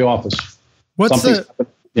involve every office. What's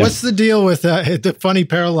the deal with the funny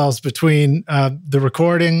parallels between the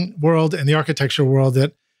recording world and the architecture world?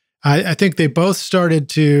 That I think they both started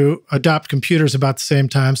to adopt computers about the same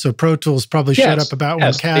time. So Pro Tools probably showed up about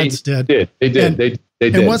when CADs did. They did.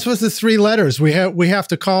 And what's with the 3 letters? We have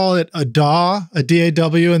to call it a DAW, a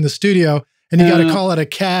D-A-W in the studio, and you got to call it a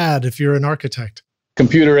CAD if you're an architect.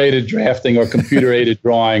 Computer-aided drafting or computer-aided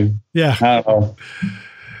drawing. Yeah. I don't know.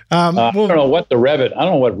 I don't know what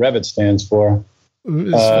Revit stands for.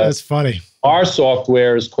 It's funny. Our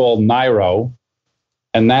software is called Nairo,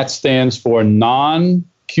 and that stands for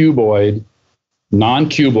non-cuboid,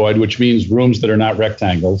 which means rooms that are not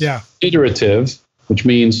rectangles. Yeah. Iterative, which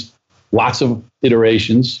means lots of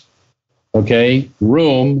iterations. Okay.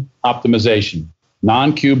 Room optimization.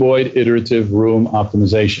 Non-cuboid iterative room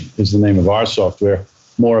optimization is the name of our software.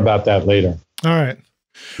 More about that later. All right.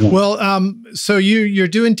 Yeah. Well, so you're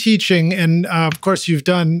doing teaching, and of course you've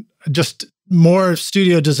done just more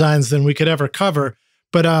studio designs than we could ever cover.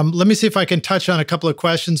 But let me see if I can touch on a couple of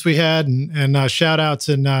questions we had and shout outs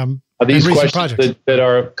and are these questions that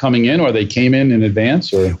are coming in, or they came in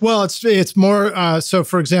advance? Or? Well, it's more, so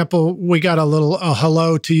for example, we got a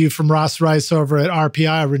hello to you from Ross Rice over at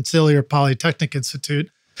RPI, Rensselaer Polytechnic Institute.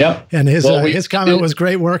 Yep. And his comment was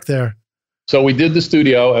great work there. So we did the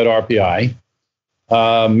studio at RPI.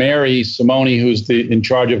 Mary Simone, who's in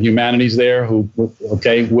charge of humanities there,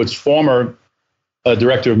 was former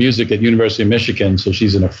director of music at University of Michigan. So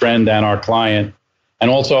she's a friend and our client. And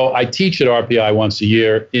also, I teach at RPI once a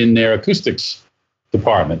year in their acoustics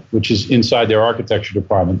department, which is inside their architecture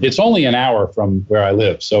department. It's only an hour from where I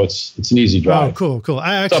live, so it's an easy drive. Oh, cool.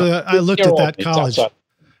 I looked at that college.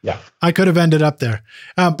 Yeah, I could have ended up there.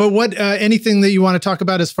 But what anything that you want to talk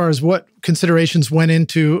about as far as what considerations went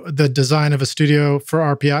into the design of a studio for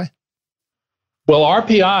RPI? Well,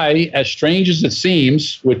 RPI, as strange as it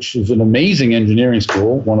seems, which is an amazing engineering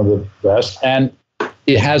school, one of the best, and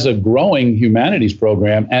it has a growing humanities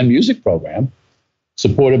program and music program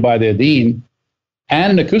supported by their dean,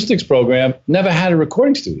 and an acoustics program, never had a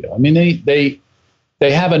recording studio. I mean, they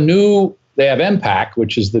have MPAC,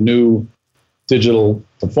 which is the new digital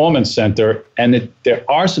performance center, and there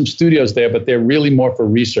are some studios there, but they're really more for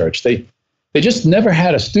research. They just never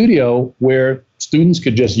had a studio where students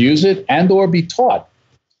could just use it and or be taught.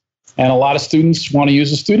 And a lot of students want to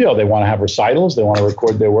use a studio. They want to have recitals. They want to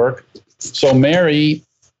record their work. So Mary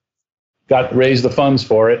raised the funds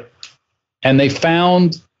for it, and they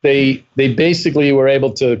they basically were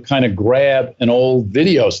able to kind of grab an old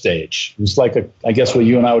video stage. It was like I guess what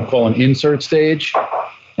you and I would call an insert stage.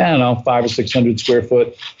 I don't know, 500 or 600 square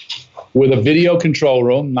foot, with a video control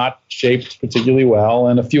room, not shaped particularly well,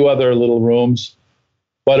 and a few other little rooms.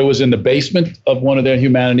 But it was in the basement of one of their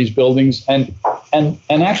humanities buildings, and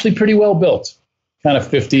actually pretty well built, kind of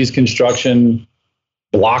 50s construction,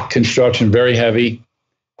 block construction, very heavy.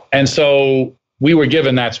 And so we were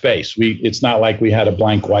given that space. It's not like we had a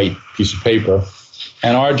blank white piece of paper.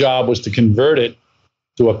 And our job was to convert it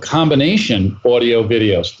to a combination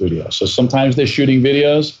audio-video studio. So sometimes they're shooting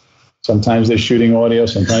videos, sometimes they're shooting audio,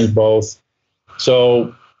 sometimes both.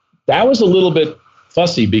 So that was a little bit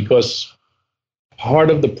fussy because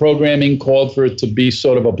part of the programming called for it to be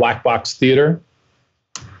sort of a black box theater,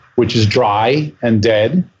 which is dry and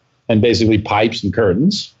dead, and basically pipes and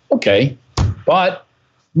curtains. Okay, but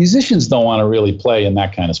musicians don't want to really play in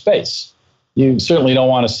that kind of space. You certainly don't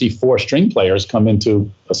want to see 4 string players come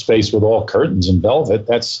into a space with all curtains and velvet.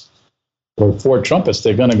 Or 4 trumpets,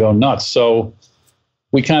 they're going to go nuts. So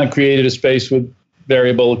we kind of created a space with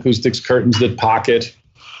variable acoustics curtains that pocket,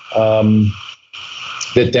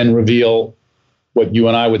 that then reveal what you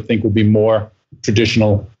and I would think would be more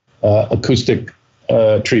traditional acoustic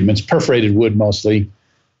treatments, perforated wood mostly.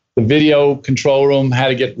 The video control room had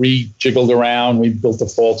to get rejiggled around. We built a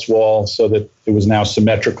false wall so that it was now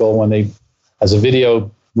symmetrical. As a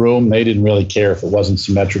video room, they didn't really care if it wasn't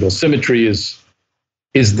symmetrical. Symmetry is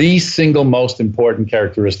the single most important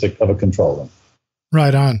characteristic of a control room.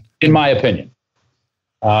 Right on. In my opinion.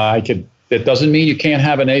 That doesn't mean you can't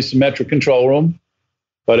have an asymmetric control room,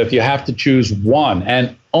 but if you have to choose one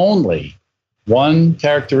and only one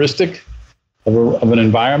characteristic of an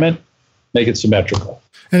environment, make it symmetrical.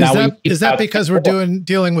 And is that because we're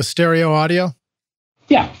dealing with stereo audio?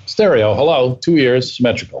 Yeah, stereo. Hello, 2 ears,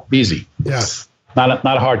 symmetrical, easy. Yeah, not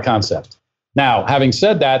a hard concept. Now, having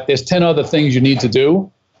said that, there's 10 other things you need to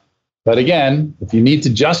do. But again, if you need to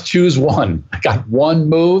just choose one, I got one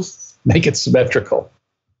move, make it symmetrical,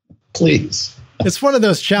 please. It's one of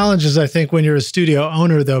those challenges, I think, when you're a studio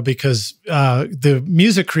owner, though, because the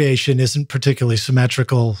music creation isn't particularly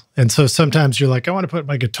symmetrical. And so sometimes you're like, I want to put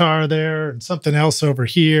my guitar there and something else over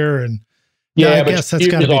here. And I guess that's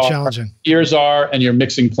got to be challenging. Ears are, and your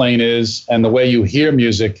mixing plane is, and the way you hear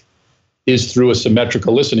music is through a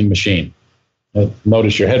symmetrical listening machine.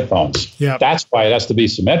 Notice your headphones. Yeah, that's why it has to be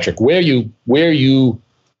symmetric. Where you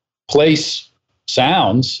place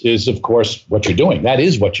sounds is, of course, what you're doing. That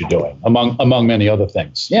is what you're doing, among many other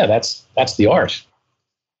things. Yeah, that's the art.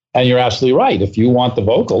 And you're absolutely right. If you want the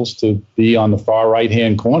vocals to be on the far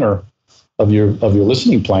right-hand corner of your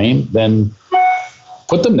listening plane, then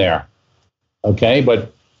put them there. Okay,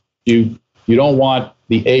 but you don't want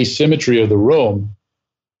the asymmetry of the room,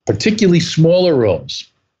 particularly smaller rooms.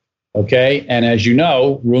 Okay, and as you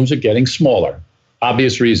know, rooms are getting smaller.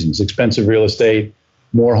 Obvious reasons: expensive real estate,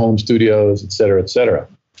 more home studios, et cetera, et cetera.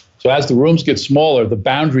 So as the rooms get smaller, the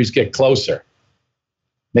boundaries get closer.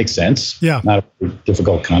 Makes sense. Yeah. Not a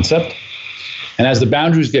difficult concept. And as the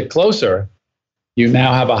boundaries get closer, you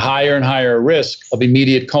now have a higher and higher risk of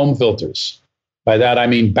immediate comb filters. By that, I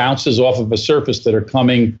mean bounces off of a surface that are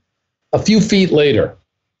coming a few feet later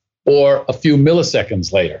or a few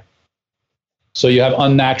milliseconds later. So you have an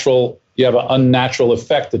unnatural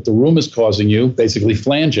effect that the room is causing you, basically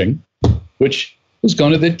flanging, which is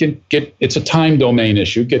going to get it's a time domain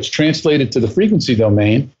issue, gets translated to the frequency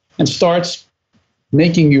domain and starts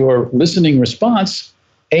making your listening response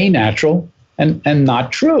natural and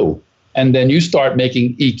not true. And then you start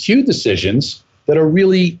making EQ decisions that are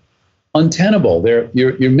really untenable.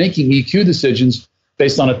 You're making EQ decisions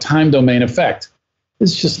based on a time domain effect.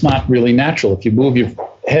 It's just not really natural. If you move your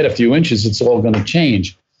head a few inches, it's all going to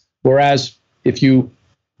change. Whereas if you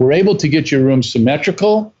were able to get your room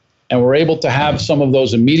symmetrical and were able to have some of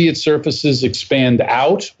those immediate surfaces expand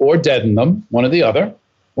out or deaden them, one or the other,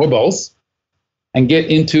 or both, and get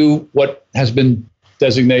into what has been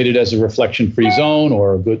designated as a reflection-free zone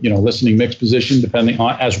or a good, listening mix position, depending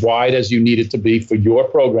on as wide as you need it to be for your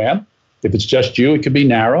program. If it's just you, it could be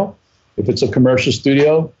narrow. If it's a commercial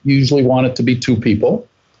studio, you usually want it to be 2 people.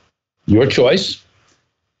 Your choice.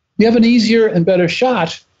 You have an easier and better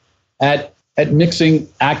shot at mixing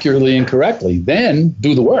accurately and correctly. Then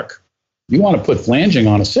do the work. You want to put flanging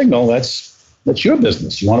on a signal, that's your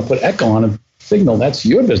business. You want to put echo on a signal, that's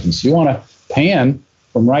your business. You want to pan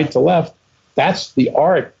from right to left, that's the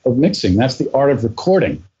art of mixing. That's the art of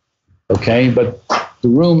recording. Okay, but the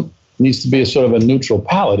room needs to be a sort of a neutral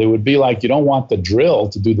palette. It would be like you don't want the drill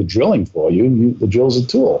to do the drilling for you. The drill's a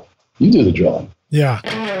tool. You do the drilling. Yeah.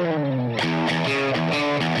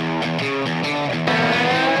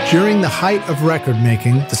 During the height of record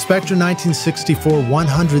making, the Spectra 1964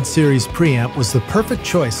 100 series preamp was the perfect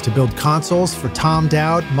choice to build consoles for Tom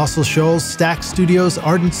Dowd, Muscle Shoals, Stax Studios,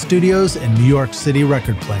 Ardent Studios, and New York City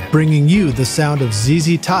Record Plant, bringing you the sound of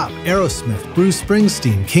ZZ Top, Aerosmith, Bruce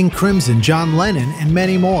Springsteen, King Crimson, John Lennon, and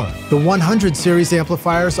many more. The 100 series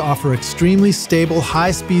amplifiers offer extremely stable,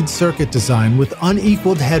 high-speed circuit design with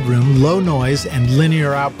unequaled headroom, low noise, and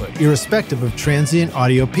linear output, irrespective of transient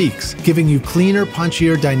audio peaks, giving you cleaner,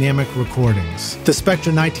 punchier, dynamic recordings. The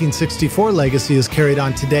Spectra 1964 legacy is carried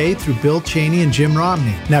on today through Bill Cheney and Jim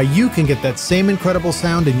Romney. Now you can get that same incredible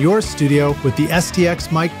sound in your studio with the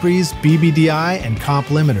STX Mic Breeze, BBDI, and comp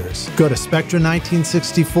limiters. Go to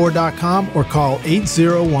spectra1964.com or call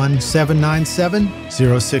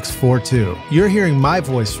 801-797-0642. You're hearing my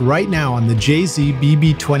voice right now on the JZ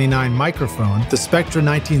BB29 microphone, the Spectra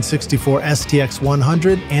 1964 STX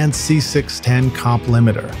 100, and C610 comp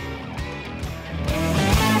limiter.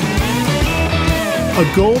 A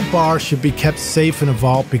gold bar should be kept safe in a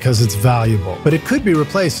vault because it's valuable, but it could be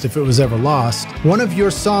replaced if it was ever lost. One of your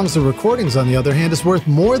songs or recordings, on the other hand, is worth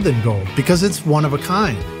more than gold because it's one of a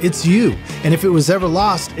kind. It's you, and if it was ever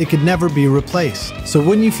lost, it could never be replaced. So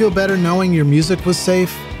wouldn't you feel better knowing your music was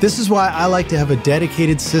safe? This is why I like to have a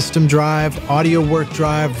dedicated system drive, audio work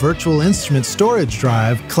drive, virtual instrument storage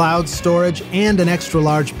drive, cloud storage, and an extra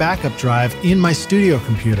large backup drive in my studio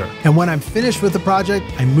computer. And when I'm finished with the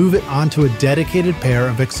project, I move it onto a dedicated pair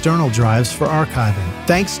of external drives for archiving.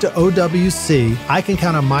 Thanks to OWC, I can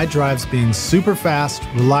count on my drives being super fast,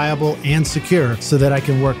 reliable, and secure so that I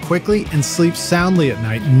can work quickly and sleep soundly at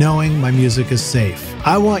night knowing my music is safe.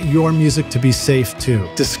 I want your music to be safe too.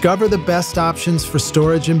 Discover the best options for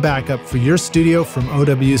storage and backup for your studio from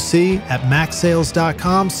OWC at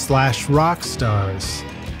macsales.com/rockstars.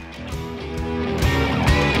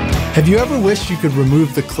 Have you ever wished you could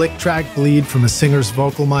remove the click-track bleed from a singer's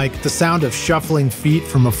vocal mic, the sound of shuffling feet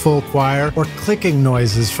from a full choir, or clicking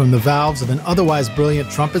noises from the valves of an otherwise brilliant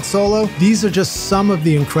trumpet solo? These are just some of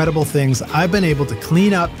the incredible things I've been able to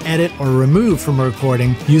clean up, edit, or remove from a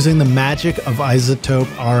recording using the magic of iZotope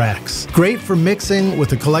RX. Great for mixing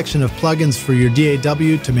with a collection of plugins for your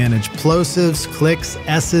DAW to manage plosives, clicks,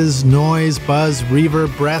 S's, noise, buzz,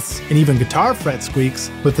 reverb, breaths, and even guitar fret squeaks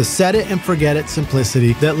with the set-it-and-forget-it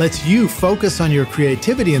simplicity that lets you focus on your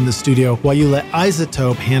creativity in the studio while you let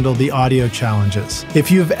iZotope handle the audio challenges.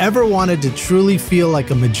 If you've ever wanted to truly feel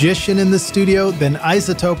like a magician in the studio, then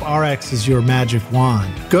iZotope RX is your magic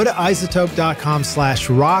wand. Go to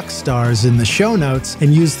iZotope.com/rockstars in the show notes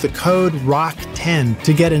and use the code ROCK10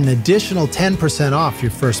 to get an additional 10% off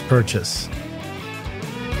your first purchase.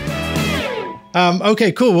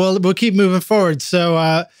 Okay, cool. Well, we'll keep moving forward.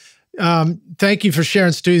 So, thank you for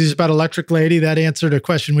sharing stories about Electric Lady. That answered a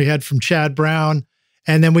question we had from Chad Brown.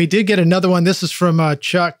 And then we did get another one. This is from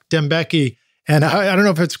Chuck Dembecki. And I don't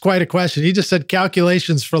know if it's quite a question. He just said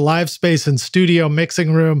calculations for live space and studio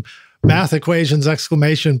mixing room, math equations, !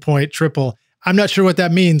 Triple. I'm not sure what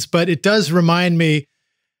that means, but it does remind me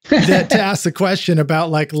to ask the question about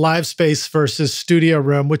like live space versus studio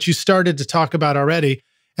room, which you started to talk about already.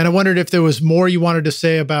 And I wondered if there was more you wanted to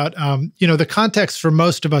say about, the context for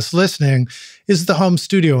most of us listening is the home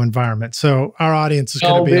studio environment. So our audience is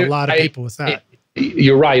going to be a lot of people with that.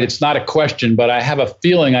 You're right. It's not a question, but I have a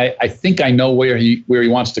feeling, I think I know where he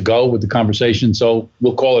wants to go with the conversation. So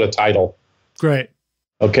we'll call it a title. Great.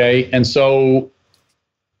 Okay. And so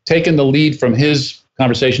taking the lead from his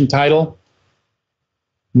conversation title,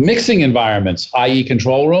 mixing environments, i.e.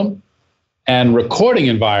 control room, and recording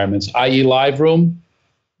environments, i.e. live room,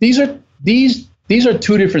 these are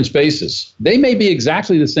two different spaces. They may be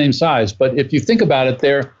exactly the same size, but if you think about it,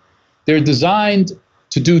 they're designed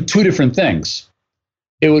to do two different things.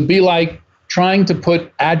 It would be like trying to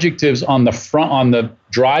put adjectives on the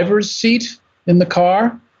driver's seat in the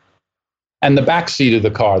car and the back seat of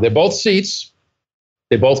the car. They're both seats.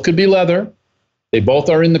 They both could be leather. They both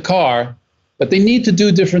are in the car, but they need to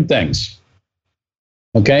do different things.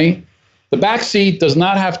 Okay? The back seat does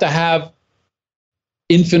not have to have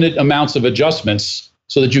infinite amounts of adjustments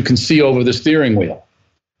so that you can see over the steering wheel,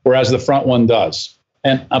 whereas the front one does.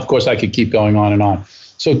 And of course, I could keep going on and on.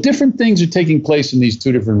 So different things are taking place in these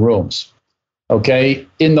two different rooms. Okay?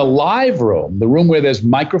 In the live room, the room where there's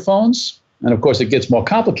microphones, and of course, it gets more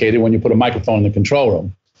complicated when you put a microphone in the control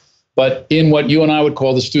room. But in what you and I would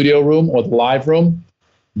call the studio room or the live room,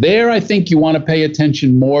 there I think you want to pay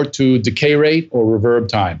attention more to decay rate or reverb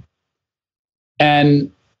time.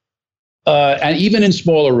 And even in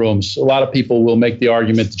smaller rooms, a lot of people will make the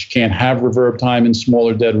argument that you can't have reverb time in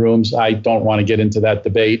smaller dead rooms. I don't want to get into that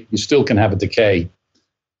debate. You still can have a decay.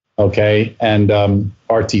 Okay. And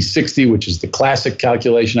RT60, which is the classic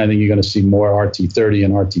calculation, I think you're going to see more RT30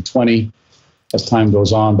 and RT20 as time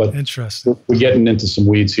goes on. But interesting. We're getting into some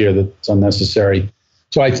weeds here that's unnecessary.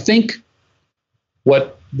 So I think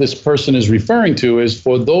what this person is referring to is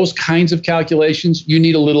for those kinds of calculations, you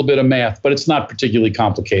need a little bit of math, but it's not particularly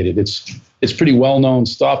complicated. It's pretty well-known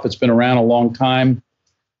stuff. It's been around a long time.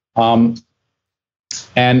 And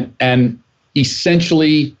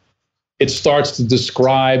essentially, it starts to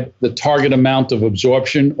describe the target amount of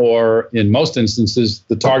absorption, or in most instances,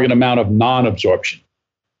 the target amount of non-absorption.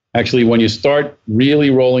 Actually, when you start really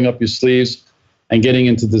rolling up your sleeves and getting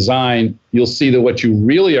into design, you'll see that what you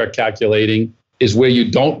really are calculating is where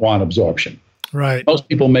you don't want absorption. Right. Most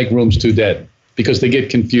people make rooms too dead because they get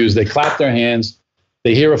confused. They clap their hands,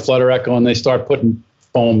 they hear a flutter echo, and they start putting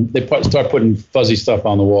foam, start putting fuzzy stuff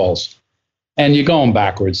on the walls. And you're going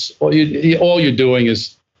backwards. All you're doing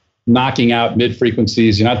is knocking out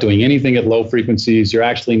mid-frequencies. You're not doing anything at low frequencies. You're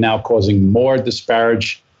actually now causing more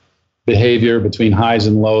disparage behavior between highs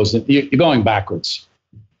and lows. And you're going backwards.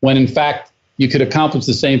 When in fact, you could accomplish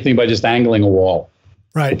the same thing by just angling a wall.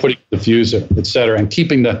 Right. Putting a diffuser, et cetera, and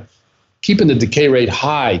keeping the decay rate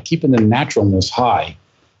high, keeping the naturalness high.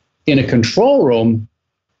 In a control room,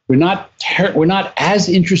 we're not as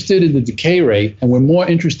interested in the decay rate, and we're more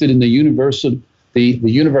interested in the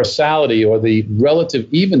universality or the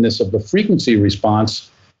relative evenness of the frequency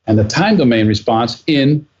response and the time domain response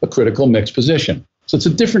in a critical mix position. So it's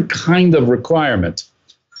a different kind of requirement,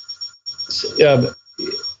 and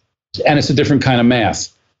it's a different kind of math.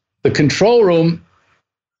 The control room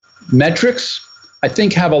metrics, I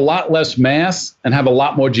think, have a lot less math and have a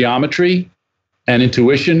lot more geometry and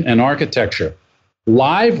intuition and architecture.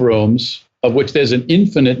 Live rooms, of which there's an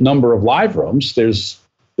infinite number of live rooms, there's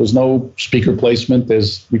no speaker placement,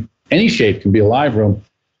 any shape can be a live room.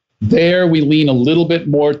 There we lean a little bit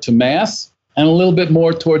more to math and a little bit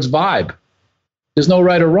more towards vibe. There's no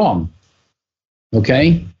right or wrong.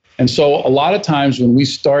 Okay? And so a lot of times when we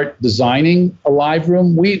start designing a live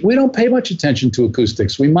room, we don't pay much attention to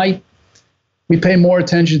acoustics. We pay more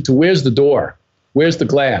attention to where's the door? Where's the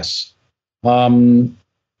glass?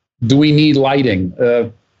 Do we need lighting?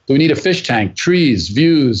 Do we need a fish tank, trees,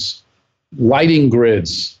 views, lighting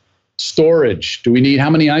grids, storage? Do we need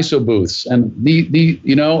how many ISO booths? And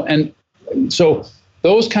and so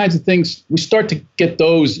those kinds of things, we start to get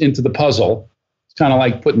those into the puzzle. It's kind of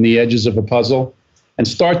like putting the edges of a puzzle and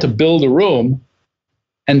start to build a room.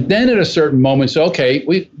 And then at a certain moment, say, okay,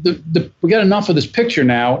 we got enough of this picture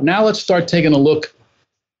now. Now let's start taking a look.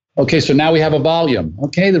 Okay, so now we have a volume.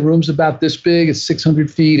 Okay, the room's about this big. It's 600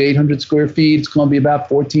 feet, 800 square feet. It's going to be about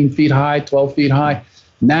 14 feet high, 12 feet high.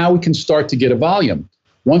 Now we can start to get a volume.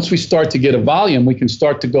 Once we start to get a volume, we can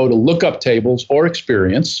start to go to lookup tables or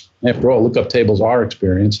experience. After all, lookup tables are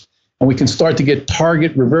experience. And we can start to get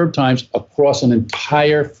target reverb times across an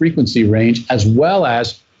entire frequency range, as well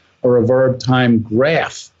as a reverb time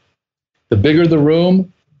graph. The bigger the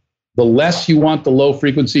room, the less you want the low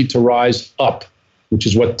frequency to rise up, which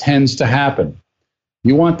is what tends to happen.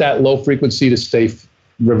 You want that low frequency to stay,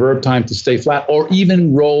 reverb time to stay flat, or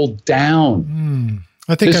even roll down.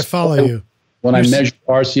 I think I follow you. When I measured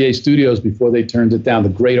RCA studios before they turned it down, the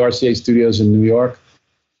great RCA studios in New York,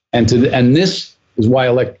 and this is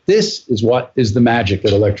why this is what is the magic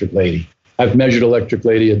at Electric Lady. I've measured Electric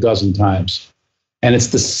Lady a dozen times, and it's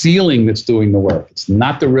the ceiling that's doing the work. It's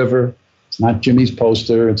not the river. It's not Jimmy's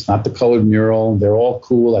poster. It's not the colored mural. They're all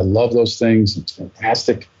cool. I love those things. It's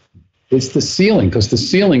fantastic. It's the ceiling, because the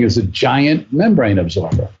ceiling is a giant membrane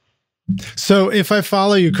absorber. So if I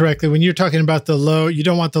follow you correctly, when you're talking about the low, you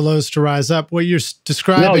don't want the lows to rise up. What you're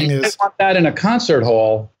describing you is... want that in a concert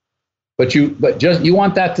hall, but you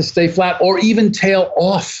want that to stay flat or even tail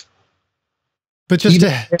off. But just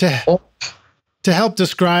to help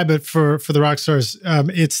describe it for the Rockstars,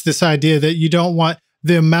 it's this idea that you don't want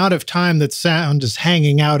the amount of time that sound is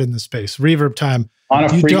hanging out in the space, reverb time.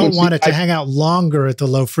 You don't want it to hang out longer at the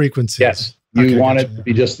low frequency. Yes, you want it to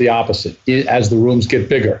be just the opposite as the rooms get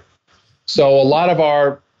bigger. So a lot of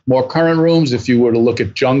our more current rooms, if you were to look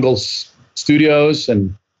at Jungle Studios,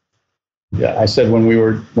 and I said when we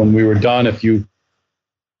were done, if you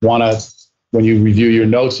want to, when you review your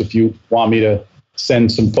notes, if you want me to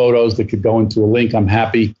send some photos that could go into a link, I'm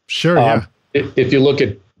happy. Sure, yeah. If you look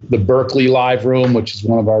at the Berkeley Live Room, which is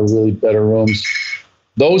one of our really better rooms,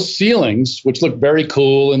 those ceilings, which look very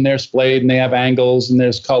cool, and they're splayed and they have angles and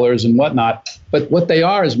there's colors and whatnot, but what they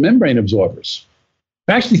are is membrane absorbers.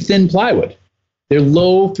 They're actually thin plywood. They're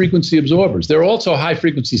low frequency absorbers. They're also high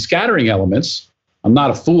frequency scattering elements. I'm not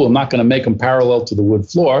a fool. I'm not going to make them parallel to the wood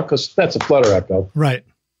floor because that's a flutter echo. Right.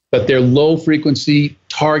 But they're low frequency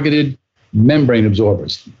targeted membrane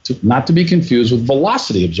absorbers, not to be confused with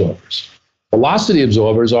velocity absorbers. Velocity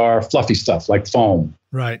absorbers are fluffy stuff like foam,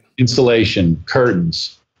 right, insulation,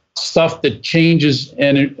 curtains, stuff that changes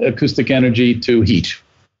acoustic energy to heat.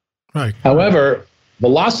 Right. However,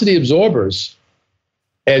 velocity absorbers,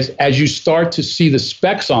 as you start to see the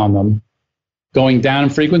specs on them going down in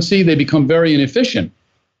frequency, they become very inefficient.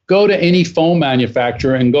 Go to any foam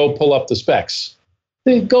manufacturer and go pull up the specs.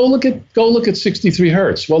 Go look at 63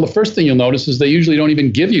 hertz. Well, the first thing you'll notice is they usually don't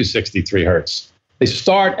even give you 63 hertz. They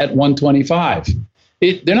start at 125.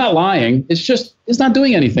 They're not lying. It's not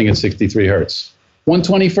doing anything at 63 hertz.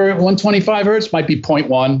 125 hertz might be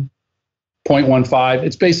 0.1, 0.15.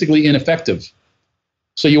 It's basically ineffective.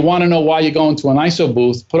 So you want to know why you go into an ISO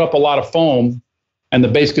booth, put up a lot of foam, and the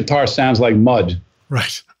bass guitar sounds like mud.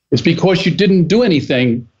 Right. It's because you didn't do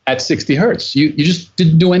anything at 60 hertz. You just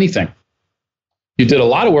didn't do anything. You did a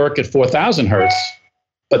lot of work at 4,000 hertz,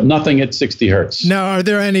 but nothing at 60 hertz. Now, are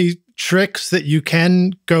there any tricks that you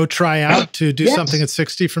can go try out to do something at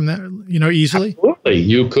 60 from there, easily? Absolutely.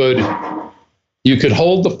 You could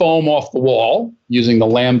hold the foam off the wall using the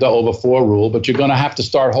lambda over 4 rule, but you're going to have to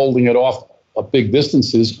start holding it off at big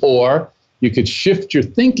distances, or you could shift your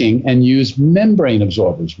thinking and use membrane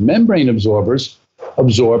absorbers. Membrane absorbers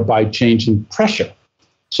absorb by changing pressure.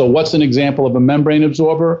 So what's an example of a membrane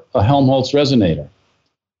absorber? A Helmholtz resonator.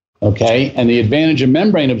 Okay, and the advantage of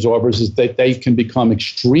membrane absorbers is that they can become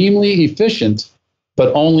extremely efficient,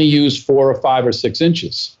 but only use 4 or 5 or 6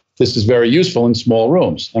 inches. This is very useful in small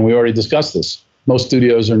rooms, and we already discussed this. Most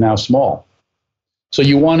studios are now small. So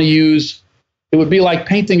you want to use, it would be like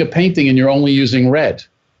painting a painting and you're only using red.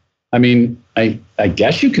 I mean, I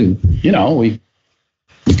guess you can,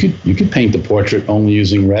 you could paint the portrait only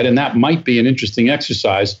using red, and that might be an interesting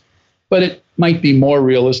exercise, but it might be more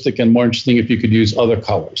realistic and more interesting if you could use other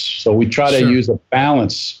colors. So we try to use a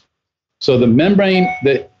balance. So the membrane,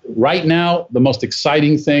 right now, the most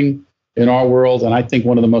exciting thing in our world, and I think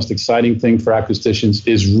one of the most exciting things for acousticians,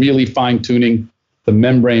 is really fine-tuning the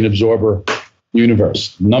membrane absorber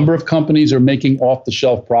universe. A number of companies are making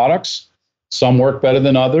off-the-shelf products. Some work better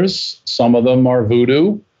than others. Some of them are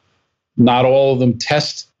voodoo. Not all of them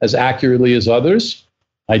test as accurately as others.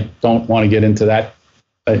 I don't want to get into that.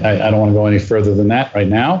 I don't want to go any further than that right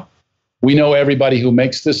now. We know everybody who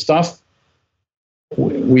makes this stuff.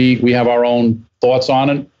 We have our own thoughts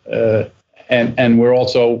on it. And we're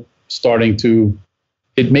also starting to,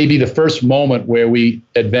 it may be the first moment where we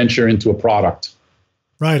adventure into a product.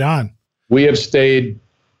 Right on.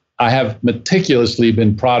 I have meticulously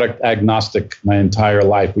been product agnostic my entire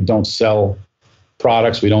life. We don't sell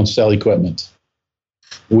products. We don't sell equipment.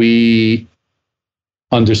 We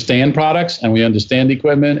understand products and we understand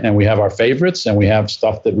equipment, and we have our favorites, and we have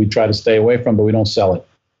stuff that we try to stay away from, but we don't sell it.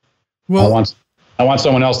 Well, I want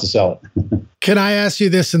someone else to sell it. Can I ask you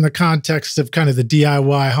this in the context of kind of the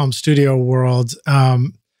DIY home studio world?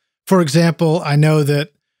 For example, I know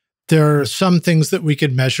that there are some things that we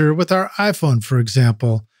could measure with our iPhone, for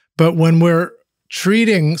example, but when we're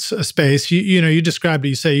treating a space, you described it,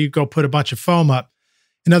 you say you go put a bunch of foam up.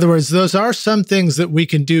 In other words, those are some things that we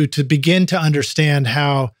can do to begin to understand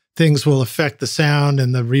how things will affect the sound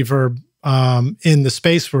and the reverb in the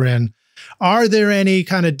space we're in. Are there any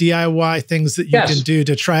kind of DIY things that you can do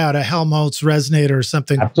to try out a Helmholtz resonator or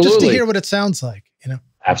something, just to hear what it sounds like?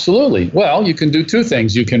 Absolutely. Well, you can do two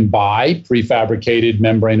things. You can buy prefabricated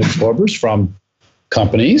membrane absorbers from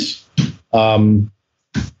companies. RPG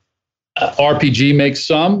makes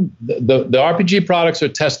some. The RPG products are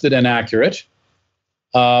tested and accurate.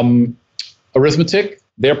 Arithmetic,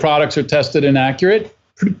 their products are tested and accurate,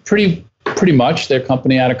 pretty much. Their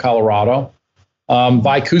company out of Colorado.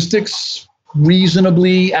 Acoustics,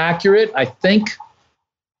 reasonably accurate, I think.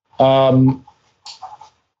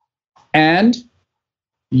 And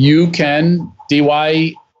you can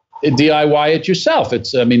DIY it yourself.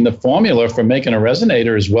 The formula for making a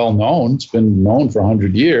resonator is well known. It's been known for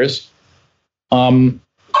 100 years. But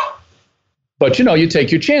you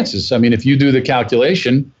take your chances. If you do the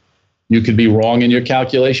calculation, you could be wrong in your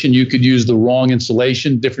calculation. You could use the wrong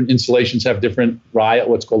insulation. Different insulations have different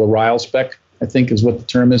what's called a Ryle spec, I think is what the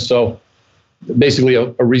term is. So basically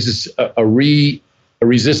a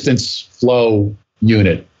resistance flow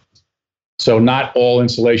unit. So not all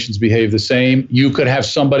insulations behave the same. You could have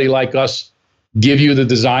somebody like us give you the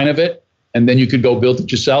design of it, and then you could go build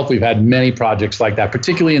it yourself. We've had many projects like that,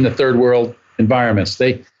 particularly in the third world environments.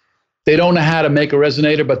 They don't know how to make a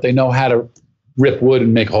resonator, but they know how to rip wood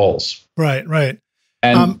and make holes. Right.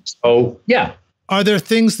 And Are there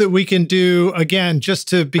things that we can do, again, just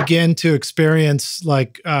to begin to experience,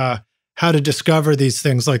 like how to discover these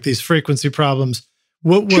things, like these frequency problems?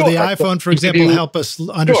 Will the iPhone, for example, help us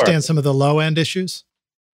understand some of the low-end issues?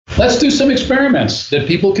 Let's do some experiments that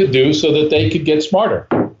people could do so that they could get smarter.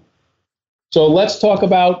 So let's talk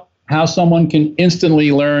about how someone can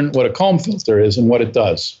instantly learn what a comb filter is and what it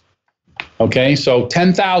does. Okay, so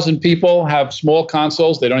 10,000 people have small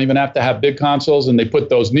consoles. They don't even have to have big consoles, and they put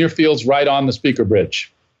those near fields right on the speaker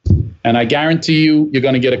bridge. And I guarantee you're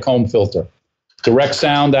going to get a comb filter. Direct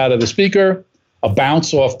sound out of the speaker, a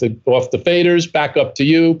bounce off the faders, back up to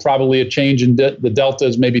you, probably a change in the delta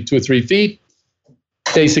is maybe 2 or 3 feet.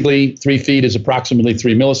 Basically, 3 feet is approximately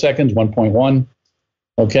 3 milliseconds, 1.1.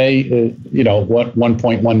 Okay,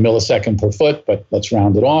 1.1 millisecond per foot, but let's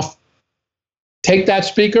round it off. Take that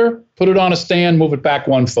speaker, put it on a stand, move it back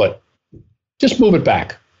 1 foot. Just move it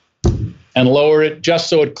back and lower it just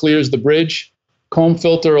so it clears the bridge. Comb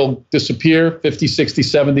filter will disappear 50, 60,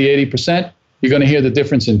 70, 80%. You're going to hear the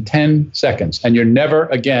difference in 10 seconds, and you're never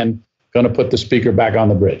again going to put the speaker back on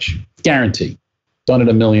the bridge. Guarantee. Done it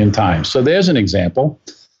 1,000,000 times. So there's an example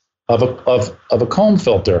of a comb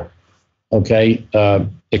filter,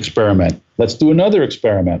 experiment. Let's do another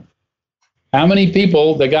experiment. How many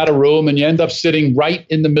people, they got a room and you end up sitting right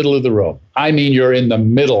in the middle of the room? You're in the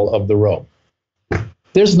middle of the room.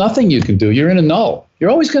 There's nothing you can do. You're in a null. You're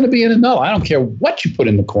always going to be in a null. I don't care what you put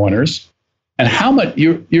in the corners and how much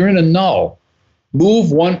you're in a null.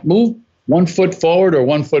 Move one foot forward or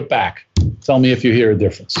 1 foot back. Tell me if you hear a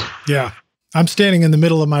difference. Yeah. I'm standing in the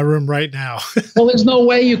middle of my room right now. Well, there's no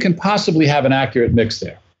way you can possibly have an accurate mix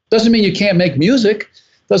there. Doesn't mean you can't make music.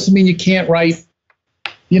 Doesn't mean you can't write,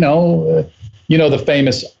 the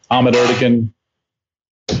famous Ahmet Ertegun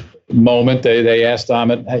moment. They asked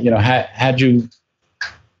Ahmet, had you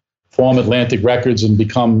form Atlantic Records and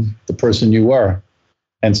become the person you were?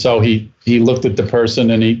 And so he looked at the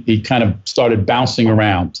person and he kind of started bouncing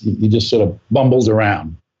around. He just sort of bumbled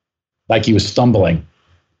around like he was stumbling.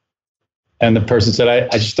 And the person said,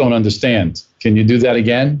 I just don't understand. Can you do that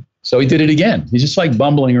again? So he did it again. He's just like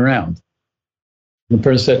bumbling around. And the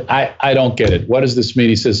person said, I don't get it. What does this mean?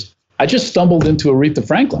 He says, I just stumbled into Aretha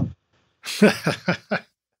Franklin.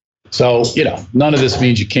 So, none of this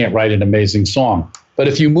means you can't write an amazing song. But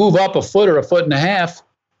if you move up a foot or a foot and a half,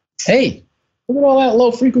 hey, look at all that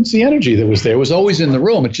low frequency energy that was there. It was always in the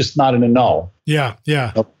room. It's just not in a null. Yeah.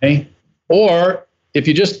 Okay. Or if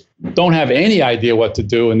you just don't have any idea what to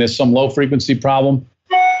do and there's some low frequency problem,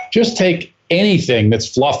 just take anything that's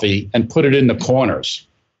fluffy and put it in the corners.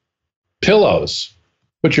 Pillows.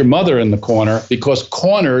 Put your mother in the corner, because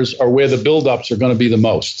corners are where the buildups are going to be the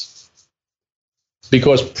most.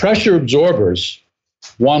 Because pressure absorbers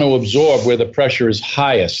want to absorb where the pressure is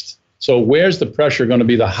highest. So where's the pressure going to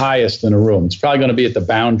be the highest in a room? It's probably going to be at the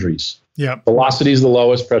boundaries. Yeah. Velocity is the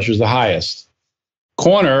lowest, pressure is the highest.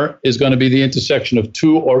 Corner is going to be the intersection of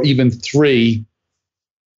 2 or even 3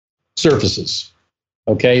 surfaces.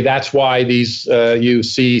 Okay, that's why these you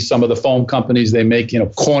see some of the foam companies, they make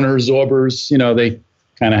corner absorbers. They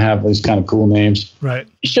kind of have these kind of cool names. Right.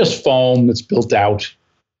 It's just foam that's built out.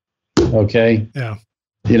 Okay. Yeah.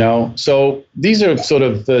 You know, so these are sort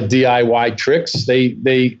of the DIY tricks.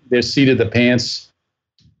 They're seat of the pants.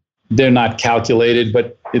 They're not calculated,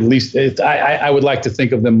 but at least I would like to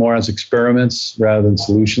think of them more as experiments rather than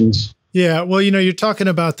solutions. Yeah. Well, you're talking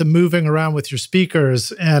about the moving around with your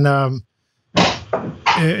speakers, and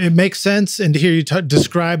it makes sense. And to hear you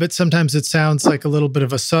describe it, sometimes it sounds like a little bit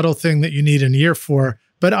of a subtle thing that you need an ear for.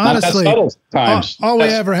 But honestly, all we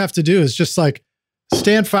ever have to do is just like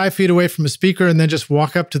stand 5 feet away from a speaker and then just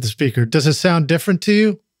walk up to the speaker. Does it sound different to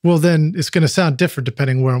you? Well, then it's going to sound different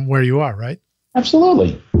depending where you are, right?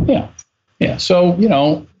 Absolutely. Yeah. Yeah. So,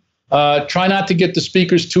 try not to get the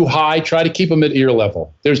speakers too high. Try to keep them at ear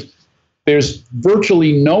level. There's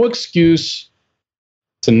virtually no excuse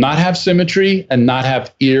to not have symmetry and not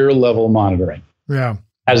have ear level monitoring. Yeah.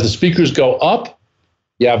 As the speakers go up,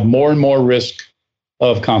 you have more and more risk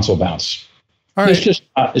of console bounce. All right.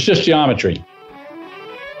 It's just geometry.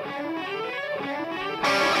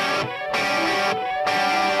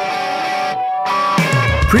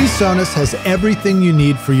 PreSonus has everything you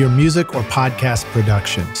need for your music or podcast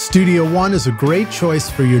production. Studio One is a great choice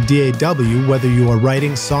for your DAW, whether you are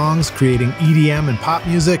writing songs, creating EDM and pop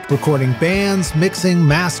music, recording bands, mixing,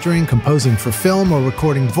 mastering, composing for film, or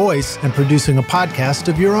recording voice and producing a podcast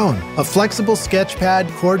of your own. A flexible sketchpad,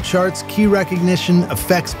 chord charts, key recognition,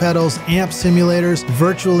 effects pedals, amp simulators,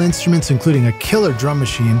 virtual instruments including a killer drum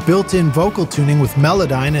machine, built-in vocal tuning with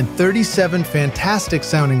Melodyne, and 37 fantastic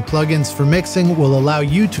sounding plugins for mixing will allow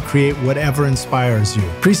you to create whatever inspires you.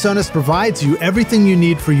 PreSonus provides you everything you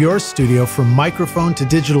need for your studio, from microphone to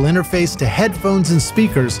digital interface to headphones and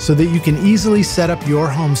speakers, so that you can easily set up your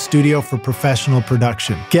home studio for professional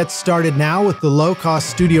production. Get started now with the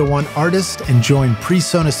low-cost Studio One Artist and join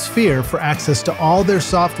PreSonus Sphere for access to all their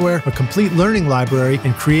software, a complete learning library,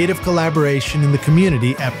 and creative collaboration in the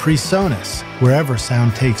community at PreSonus, wherever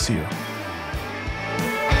sound takes you.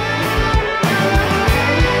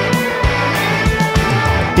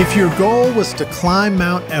 If your goal was to climb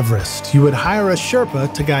Mount Everest, you would hire a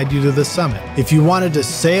Sherpa to guide you to the summit. If you wanted to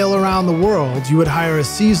sail around the world, you would hire a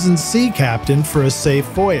seasoned sea captain for a safe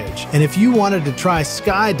voyage. And if you wanted to try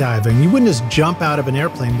skydiving, you wouldn't just jump out of an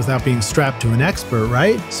airplane without being strapped to an expert,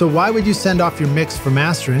 right? So why would you send off your mix for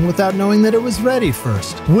mastering without knowing that it was ready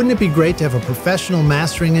first? Wouldn't it be great to have a professional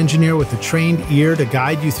mastering engineer with a trained ear to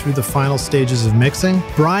guide you through the final stages of mixing?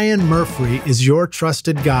 Brian Murphy is your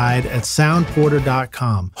trusted guide at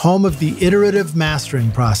soundporter.com. Home of the iterative mastering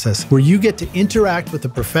process, where you get to interact with a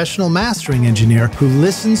professional mastering engineer who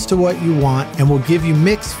listens to what you want and will give you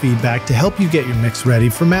mix feedback to help you get your mix ready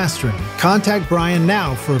for mastering. Contact Brian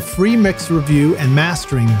now for a free mix review and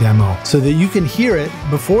mastering demo so that you can hear it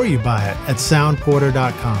before you buy it at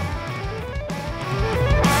soundporter.com.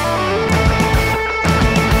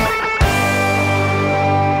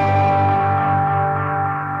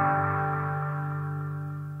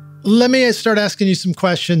 Let me start asking you some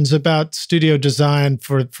questions about studio design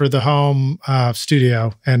for the home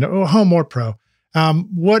studio and home or pro.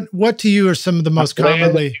 What to you are some of the most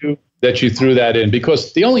commonly that you threw that in?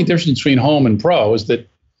 Because the only difference between home and pro is that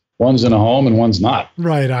one's in a home and one's not.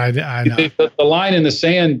 Right, I know. The line in the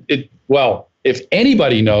sand. If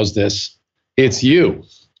anybody knows this, it's you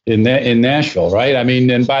in Nashville, right? I mean,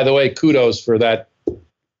 and by the way, kudos for that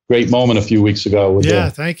great moment a few weeks ago.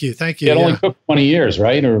 Thank you. It only took 20 years,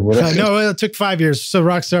 right? Or whatever. No, it took 5 years. So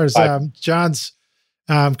Rockstars, John's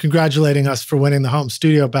congratulating us for winning the home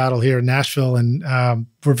studio battle here in Nashville, and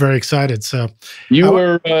we're very excited. So you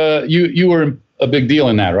were a big deal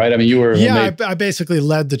in that, right? I mean, you were. Yeah, I basically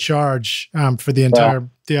led the charge for the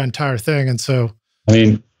entire thing, and so I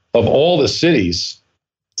mean, of all the cities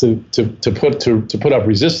to put up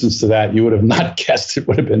resistance to that, you would have not guessed it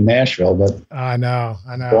would have been Nashville, but I know.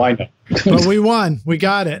 Well, I know. But we won. We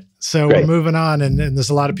got it. So Great. We're moving on, and there's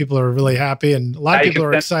a lot of people who are really happy, and a lot of people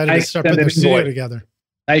are excited to start putting their studio together.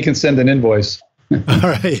 Now you can send an invoice. All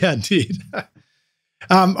right. Yeah, indeed.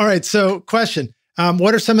 All right. So question,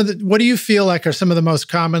 what do you feel like are some of the most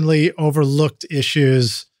commonly overlooked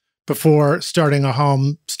issues before starting a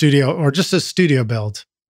home studio or just a studio build?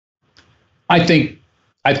 I think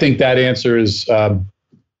that answer is, for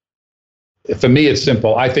me, it's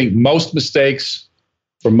simple. I think most mistakes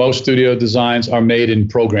for most studio designs are made in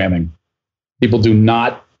programming. People do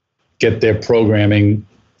not get their programming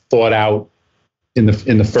thought out in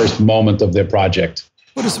the first moment of their project.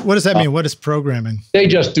 What does that mean? What is programming? They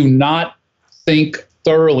just do not think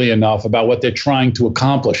thoroughly enough about what they're trying to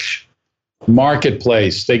accomplish.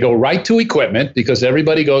 Marketplace, they go right to equipment because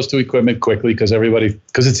everybody goes to equipment quickly because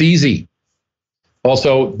it's easy.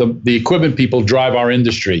 Also, the equipment people drive our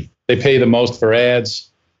industry. They pay the most for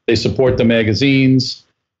ads. They support the magazines.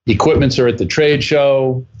 Equipments are at the trade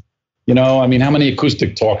show. You know, I mean, how many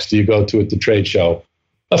acoustic talks do you go to at the trade show?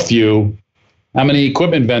 A few. How many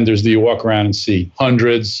equipment vendors do you walk around and see?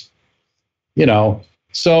 Hundreds. You know,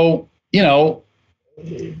 so, you know,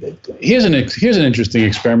 here's an interesting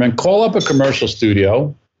experiment. Call up a commercial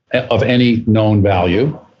studio of any known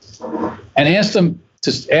value and ask them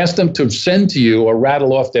to send to you or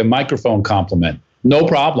rattle off their microphone complement. No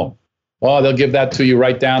problem. Oh, they'll give that to you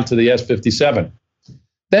right down to the S57.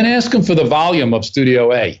 Then ask them for the volume of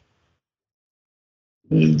Studio A.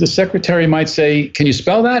 The secretary might say, "Can you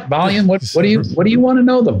spell that volume? What do you want to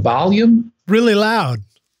know? The volume?" Really loud.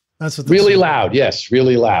 That's what. Really loud. Yes,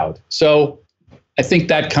 really loud. So I think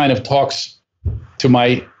that kind of talks to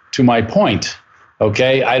my point.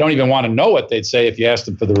 Okay, I don't even want to know what they'd say if you asked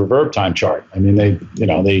them for the reverb time chart. I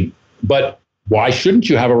mean, but why shouldn't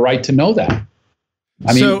you have a right to know that?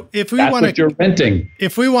 I mean, so if we want to, you're renting.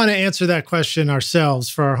 If we want to answer that question ourselves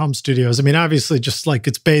for our home studios, I mean, obviously, just like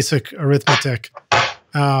it's basic arithmetic.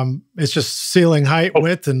 It's just ceiling height,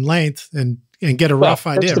 width, and length, and get a rough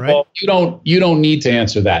idea, right? All, you don't need to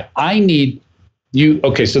answer that. I need you.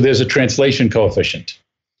 Okay, so there's a translation coefficient.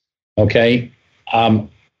 Okay,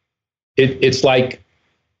 it's like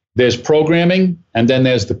there's programming, and then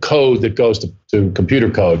there's the code that goes to computer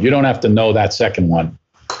code. You don't have to know that second one.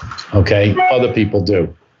 Okay, other people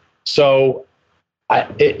do. So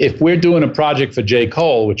if we're doing a project for J.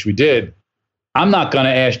 Cole, which we did, I'm not going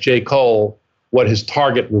to ask J. Cole what his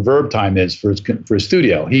target reverb time is for his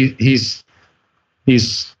studio. He says,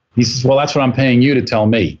 well, that's what I'm paying you to tell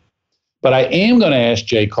me. But I am going to ask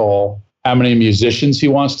J. Cole how many musicians he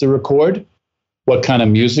wants to record, what kind of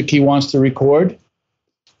music he wants to record.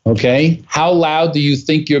 Okay, how loud do you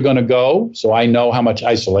think you're going to go? So I know how much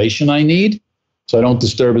isolation I need, so I don't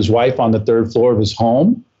disturb his wife on the third floor of his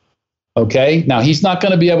home. Okay, now he's not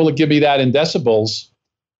going to be able to give me that in decibels,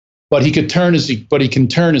 but he can turn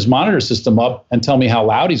his monitor system up and tell me how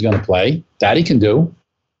loud he's going to play. That he can do.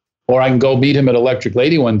 Or I can go meet him at Electric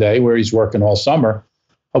Lady one day where he's working all summer.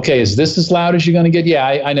 Okay, is this as loud as you're going to get? Yeah,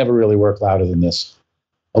 I never really work louder than this.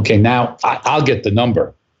 Okay, now I'll get the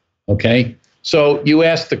number. Okay, so you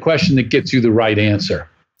ask the question that gets you the right answer.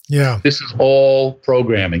 Yeah. This is all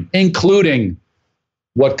programming, including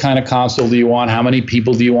what kind of console do you want? How many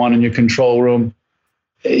people do you want in your control room?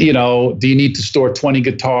 You know, do you need to store 20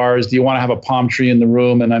 guitars? Do you want to have a palm tree in the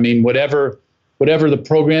room? And I mean, whatever the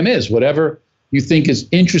program is, whatever you think is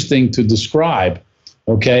interesting to describe,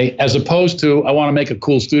 okay, as opposed to, I want to make a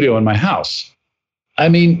cool studio in my house. I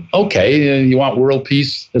mean, okay, you want world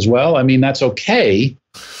peace as well? I mean, that's okay,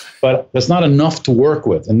 but that's not enough to work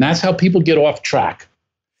with. And that's how people get off track.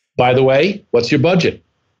 By the way, what's your budget?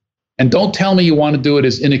 And don't tell me you want to do it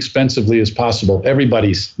as inexpensively as possible.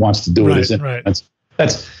 Everybody wants to do it as inexpensive.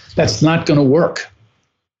 That's not going to work.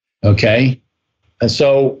 Okay. And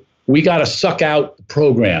so we got to suck out the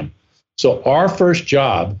program. So our first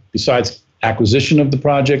job, besides acquisition of the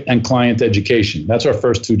project and client education, that's our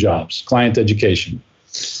first two jobs, client education,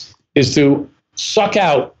 is to suck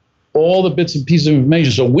out all the bits and pieces of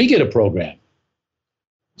information so we get a program.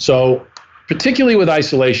 So particularly with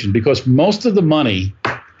isolation, because most of the money,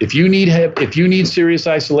 if you need serious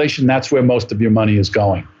isolation, that's where most of your money is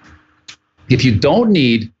going. If you don't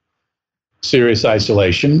need serious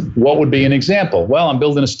isolation, what would be an example? Well, I'm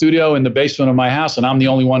building a studio in the basement of my house and I'm the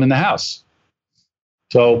only one in the house.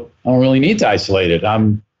 So I don't really need to isolate it.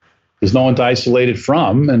 There's no one to isolate it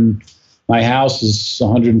from. And my house is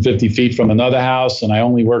 150 feet from another house and I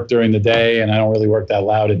only work during the day and I don't really work that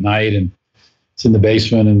loud at night and it's in the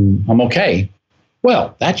basement and I'm okay.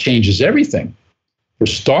 Well, that changes everything. For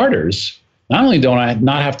starters, not only don't I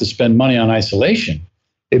not have to spend money on isolation,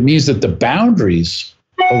 it means that the boundaries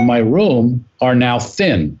of my room are now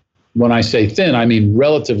thin. When I say thin, I mean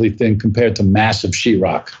relatively thin compared to massive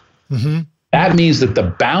sheetrock. Mm-hmm. That means that the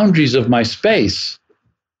boundaries of my space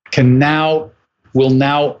will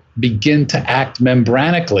now begin to act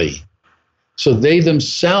membranically. So they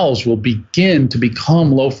themselves will begin to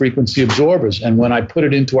become low frequency absorbers. And when I put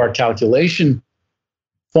it into our calculation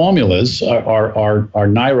formulas, our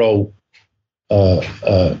NIRO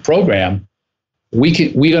program, we're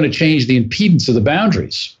going to change the impedance of the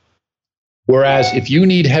boundaries. Whereas if you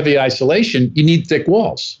need heavy isolation, you need thick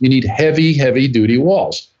walls. You need heavy, heavy duty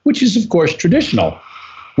walls, which is of course traditional,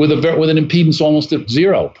 with an impedance almost at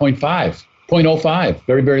 0.5, 0.05,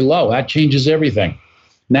 very, very low. That changes everything.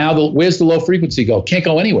 Now, where's the low frequency go? Can't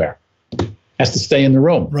go anywhere. Has to stay in the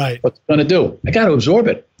room. Right. What's it going to do? I got to absorb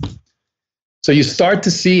it. So you start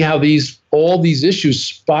to see how all these issues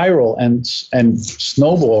spiral and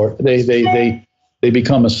snowball. They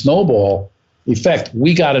become a snowball effect,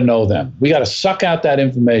 we got to know them. We got to suck out that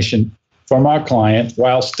information from our client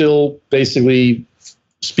while still basically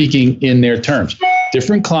speaking in their terms.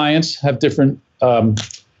 Different clients have different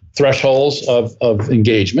thresholds of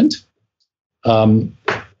engagement. Some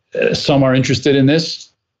are interested in this.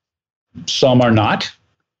 Some are not.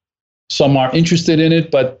 Some are interested in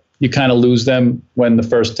it, but you kind of lose them when the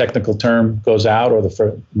first technical term goes out or the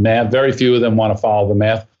first math. Very few of them want to follow the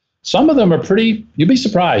math. Some of them are pretty, you'd be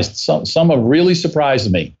surprised. Some have really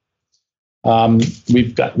surprised me.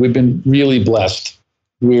 We've been really blessed.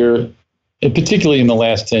 Particularly in the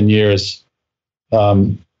last 10 years,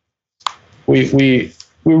 we're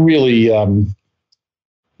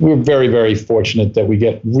very, very fortunate that we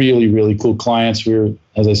get really, really cool clients.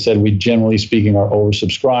 As I said, we generally speaking are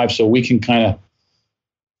oversubscribed, so we can kind of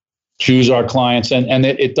choose our clients. And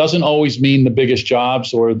it doesn't always mean the biggest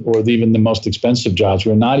jobs or even the most expensive jobs.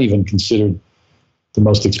 We're not even considered the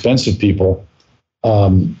most expensive people.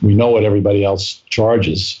 We know what everybody else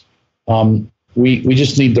charges. We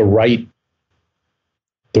just need the right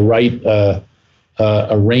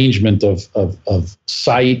arrangement of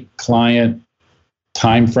site, client,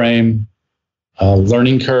 time frame,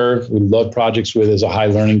 learning curve. We love projects where there's a high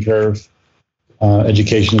learning curve.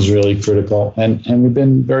 Education is really critical, and we've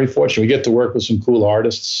been very fortunate. We get to work with some cool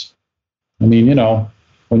artists. I mean,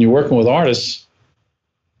 when you're working with artists,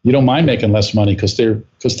 you don't mind making less money because they're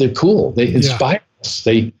cool. They inspire us.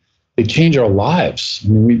 They change our lives. I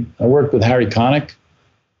mean, I worked with Harry Connick.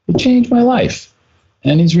 It changed my life,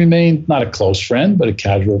 and he's remained not a close friend, but a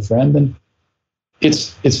casual friend. And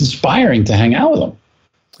it's inspiring to hang out with him.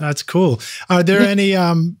 That's cool. Are there any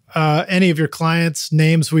of your clients'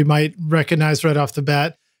 names we might recognize right off the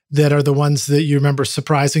bat that are the ones that you remember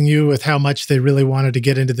surprising you with how much they really wanted to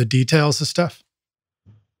get into the details of stuff?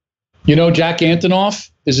 Jack Antonoff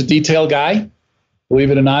is a detail guy. Believe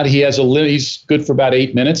it or not, he's good for about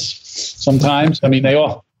 8 minutes sometimes. I mean, they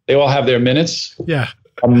all have their minutes. Yeah.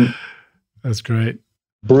 That's great.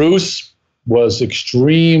 Bruce was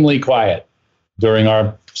extremely quiet during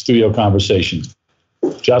our studio conversation.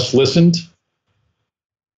 Just listened,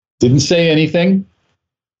 didn't say anything,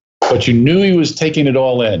 but you knew he was taking it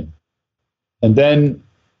all in. And then...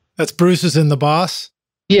 That's Bruce is in The Boss?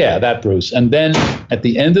 Yeah, that Bruce. And then at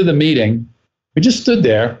the end of the meeting, we just stood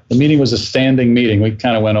there. The meeting was a standing meeting. We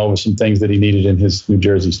kind of went over some things that he needed in his New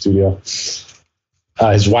Jersey studio.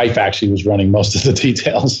 His wife actually was running most of the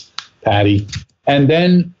details, Patty. And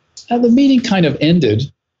then the meeting kind of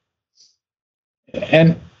ended.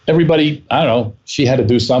 And everybody, I don't know, she had to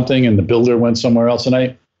do something and the builder went somewhere else. And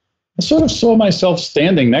I sort of saw myself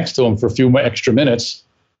standing next to him for a few more extra minutes.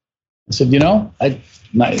 I said,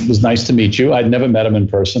 it was nice to meet you. I'd never met him in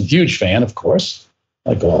person. Huge fan, of course,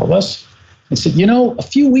 like all of us. I said, a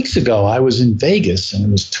few weeks ago, I was in Vegas and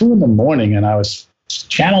it was 2 a.m. and I was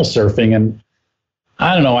channel surfing. And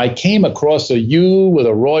I don't know, I came across you with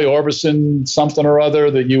a Roy Orbison something or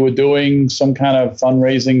other that you were doing, some kind of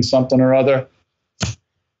fundraising something or other.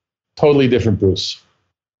 Totally different Bruce.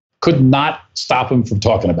 Could not stop him from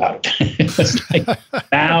talking about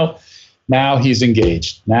it. Now he's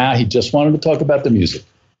engaged. Now he just wanted to talk about the music.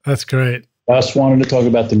 That's great. Just wanted to talk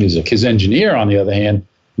about the music. His engineer, on the other hand,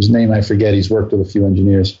 whose name I forget, he's worked with a few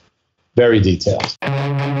engineers, very detailed.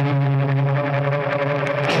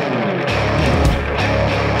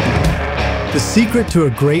 The secret to a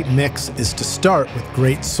great mix is to start with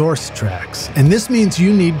great source tracks, and this means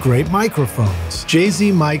you need great microphones.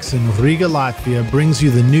 JZ Mics in Riga, Latvia brings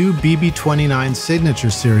you the new BB29 Signature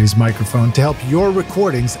Series microphone to help your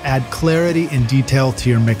recordings add clarity and detail to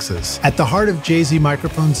your mixes. At the heart of JZ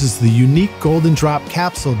microphones is the unique Golden Drop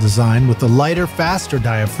capsule design with a lighter, faster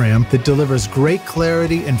diaphragm that delivers great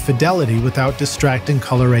clarity and fidelity without distracting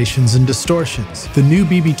colorations and distortions. The new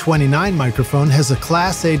BB29 microphone has a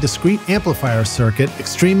Class A discrete amplifier circuit,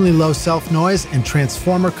 extremely low self-noise, and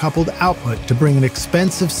transformer-coupled output to bring an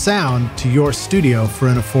expensive sound to your studio for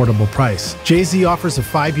an affordable price. JZ offers a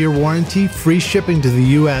 5-year warranty, free shipping to the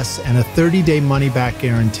US, and a 30-day money-back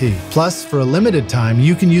guarantee. Plus, for a limited time,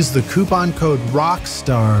 you can use the coupon code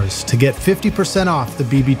Rockstars to get 50% off the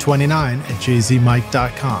BB29 at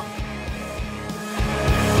jzmic.com.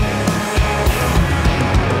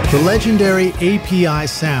 The legendary API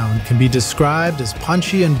sound can be described as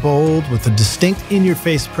punchy and bold with a distinct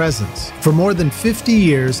in-your-face presence. For more than 50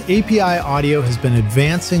 years, API Audio has been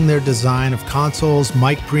advancing their design of consoles,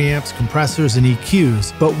 mic preamps, compressors, and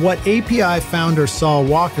EQs, but what API founder Saul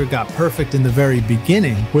Walker got perfect in the very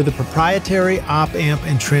beginning were the proprietary op-amp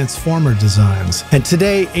and transformer designs. And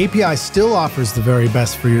today, API still offers the very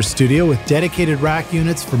best for your studio with dedicated rack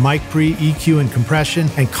units for mic pre, EQ, and compression,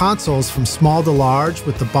 and consoles from small to large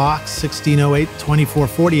with the box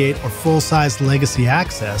 1608-2448 or full-size Legacy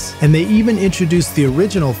Access, and they even introduced the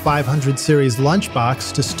original 500 series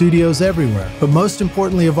lunchbox to studios everywhere. But most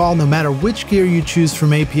importantly of all, no matter which gear you choose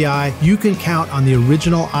from API, you can count on the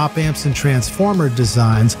original op amps and transformer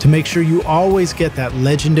designs to make sure you always get that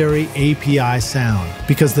legendary API sound.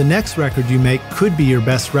 Because the next record you make could be your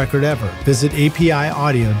best record ever. Visit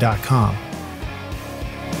apiaudio.com.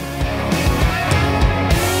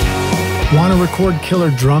 Want to record killer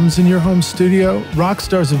drums in your home studio?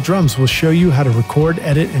 Rockstars of Drums will show you how to record,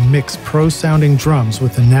 edit, and mix pro-sounding drums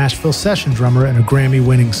with a Nashville session drummer in a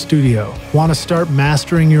Grammy-winning studio. Want to start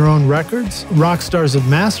mastering your own records? Rockstars of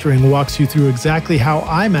Mastering walks you through exactly how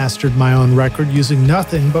I mastered my own record using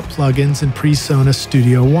nothing but plugins in PreSonus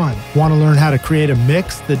Studio One. Want to learn how to create a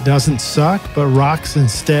mix that doesn't suck but rocks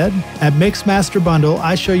instead? At Mixmaster Bundle,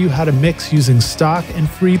 I show you how to mix using stock and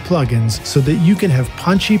free plugins so that you can have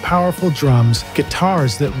punchy, powerful drums,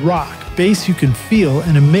 guitars that rock, bass you can feel,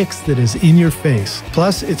 and a mix that is in your face.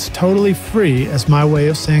 Plus, it's totally free as my way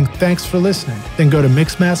of saying thanks for listening. Then go to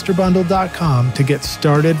mixmasterbundle.com to get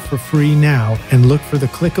started for free now and look for the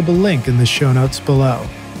clickable link in the show notes below.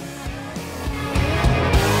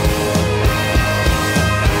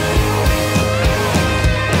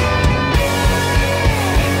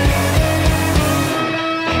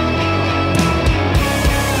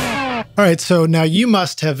 All right, so now you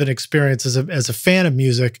must have an experience as a fan of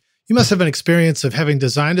music. You must have an experience of having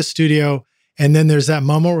designed a studio, and then there's that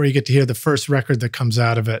moment where you get to hear the first record that comes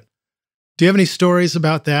out of it. Do you have any stories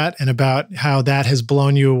about that and about how that has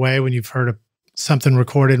blown you away when you've heard something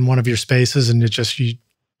recorded in one of your spaces and it just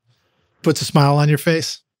puts a smile on your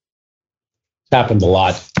face? It's happened a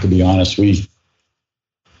lot, to be honest.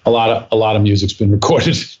 A lot of music's been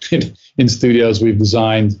recorded in studios we've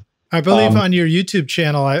designed. I believe on your YouTube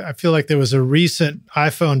channel, I feel like there was a recent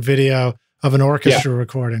iPhone video of an orchestra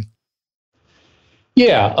recording.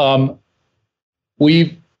 Yeah. The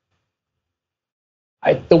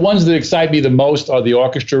ones that excite me the most are the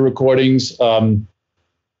orchestra recordings. I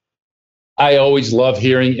always love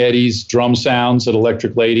hearing Eddie's drum sounds at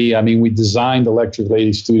Electric Lady. I mean, we designed Electric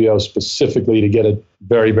Lady Studio specifically to get a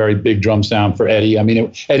very, very big drum sound for Eddie. I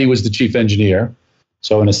mean, Eddie was the chief engineer.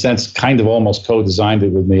 So in a sense, kind of almost co-designed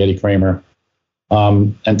it with me, Eddie Kramer.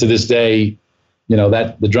 And to this day, you know,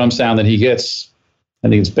 that the drum sound that he gets, I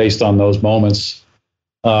think it's based on those moments.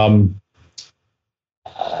 I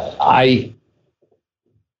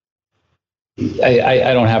don't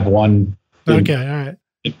have one. Okay, all right.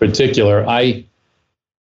 In particular, I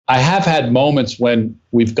have had moments when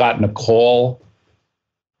we've gotten a call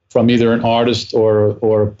from either an artist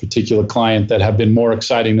or a particular client that have been more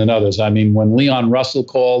exciting than others. I mean, when Leon Russell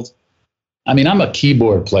called, I mean, I'm a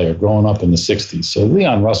keyboard player growing up in the 60s. So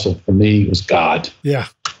Leon Russell, for me, was God. Yeah.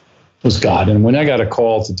 Was God. And when I got a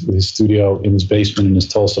call to do his studio in his basement in his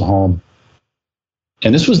Tulsa home,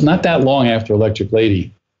 and this was not that long after Electric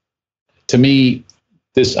Lady, to me,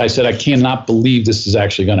 I said, I cannot believe this is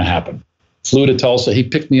actually going to happen. Flew to Tulsa. He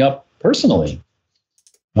picked me up personally.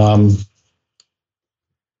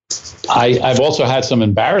 I've also had some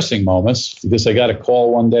embarrassing moments because I got a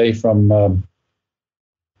call one day from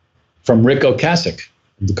Rick Ocasek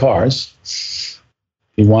of the Cars.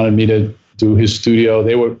 He wanted me to do his studio.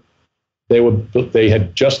 They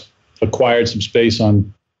had just acquired some space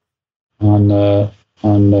on Boylston,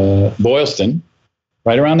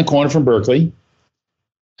 right around the corner from Berkeley,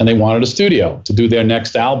 and they wanted a studio to do their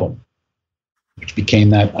next album, which became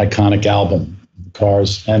that iconic album, The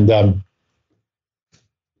Cars. And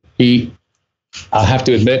I have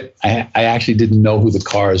to admit, I actually didn't know who the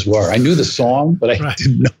Cars were. I knew the song, but I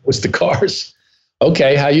didn't know it was the Cars.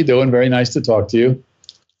 Okay, how you doing? Very nice to talk to you.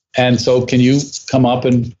 And so can you come up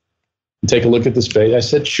and take a look at the space? I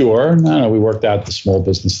said, sure. No, we worked out the small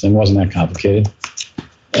business thing. It wasn't that complicated.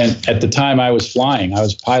 And at the time I was flying, I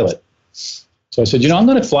was pilot. So I said, I'm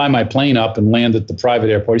going to fly my plane up and land at the private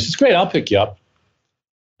airport. He says, great, I'll pick you up.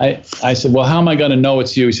 I said, well, how am I going to know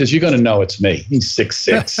it's you? He says, you're going to know it's me. He's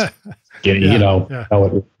 6'6".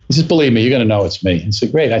 He says, believe me, you're going to know it's me. I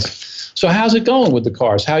said, great. I said, so how's it going with the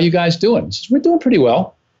Cars? How are you guys doing? He says, we're doing pretty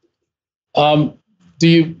well. Do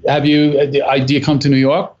you come to New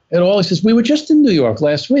York at all? He says, we were just in New York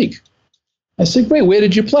last week. I said, great. Where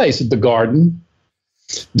did you play? He said, the Garden.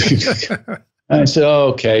 I said,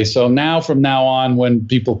 okay. So from now on, when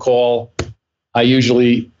people call, I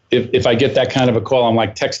usually, if I get that kind of a call, I'm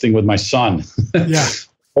like texting with my son. Yeah.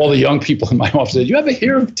 All the young people in my office said, you ever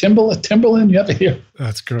hear of Timberland? You ever hear?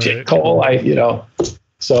 That's great. J. Cole?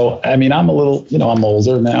 So, I mean, I'm a little, I'm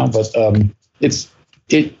older now, but it's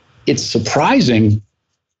surprising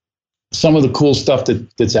some of the cool stuff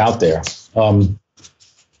that's out there.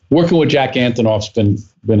 working with Jack Antonoff's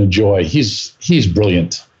been a joy. He's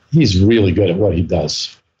brilliant. He's really good at what he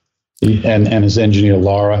does. And his engineer,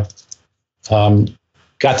 Laura.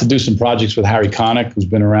 Got to do some projects with Harry Connick, who's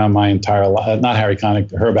been around my entire life. Not Harry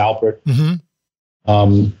Connick, Herb Alpert.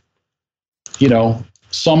 Mm-hmm. You know,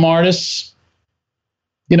 some artists,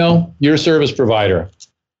 you know, you're a service provider.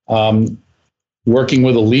 Working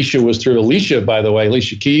with Alicia was through Alicia, by the way,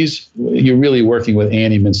 Alicia Keys. You're really working with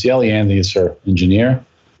Annie Mincielli. Annie is her engineer.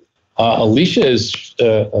 Alicia is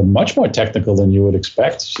much more technical than you would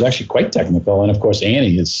expect. She's actually quite technical. And of course,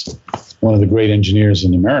 Annie is one of the great engineers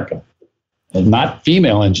in America. And not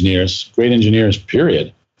female engineers, great engineers,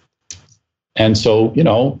 period. And so, you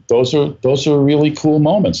know, those are really cool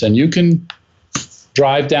moments. And you can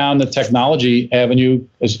drive down the technology avenue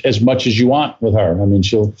as much as you want with her. I mean,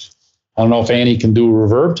 I don't know if Annie can do a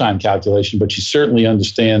reverb time calculation, but she certainly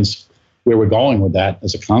understands where we're going with that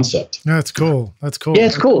as a concept. That's cool. That's cool. Yeah,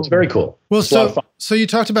 it's cool. It's very cool. Well, so you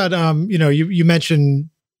talked about, you know, you mentioned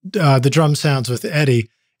the drum sounds with Eddie.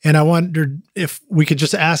 And I wondered if we could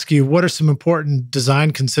just ask you, what are some important design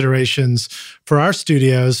considerations for our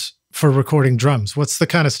studios for recording drums? What's the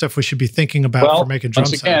kind of stuff we should be thinking about for making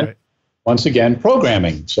drums sound right? Once again,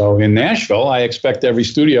 programming. So in Nashville, I expect every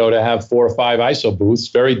studio to have 4 or 5 ISO booths,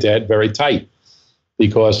 very dead, very tight,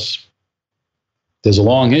 because there's a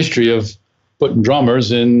long history of putting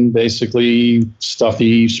drummers in basically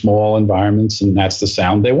stuffy, small environments, and that's the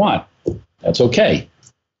sound they want. That's okay.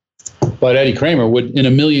 But Eddie Kramer would, in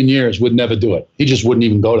a million years, would never do it. He just wouldn't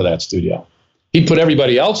even go to that studio. He'd put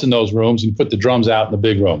everybody else in those rooms and put the drums out in the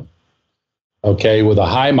big room, okay, with a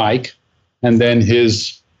high mic, and then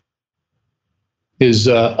his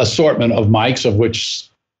assortment of mics, of which,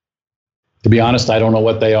 to be honest, I don't know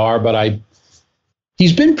what they are, but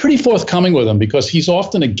he's been pretty forthcoming with them, because he's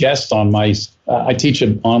often a guest on I teach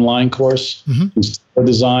an online course for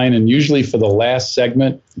design, and usually for the last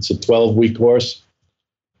segment, it's a 12-week course.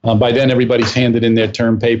 By then, everybody's handed in their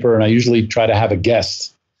term paper, and I usually try to have a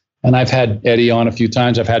guest. And I've had Eddie on a few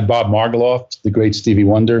times. I've had Bob Margoloff, the great Stevie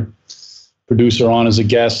Wonder producer, on as a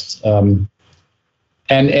guest. And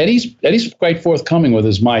Eddie's quite forthcoming with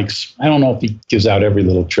his mics. I don't know if he gives out every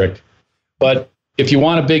little trick, but if you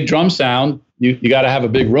want a big drum sound, you got to have a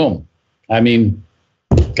big room. I mean,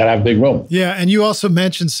 got to have a big room. Yeah, and you also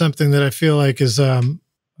mentioned something that I feel like is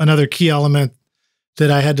another key element that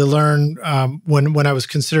I had to learn when I was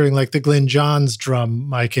considering like the Glyn Johns drum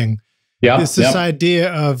miking. Yeah, it's this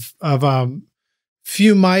idea of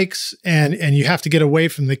few mics and you have to get away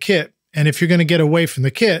from the kit. And if you're going to get away from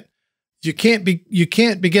the kit, you can't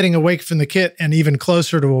be getting away from the kit and even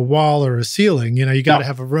closer to a wall or a ceiling. You know, you got to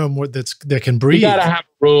have a room that can breathe. You got to have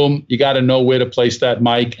a room. You got to know where to place that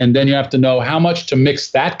mic, and then you have to know how much to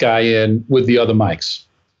mix that guy in with the other mics.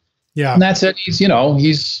 Yeah, and that's it.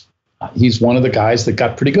 He's one of the guys that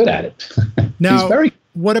got pretty good at it. Now,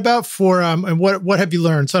 what about for and what have you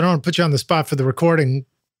learned? So I don't want to put you on the spot for the recording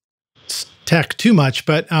tech too much,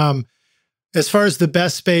 but as far as the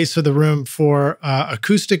best space of the room for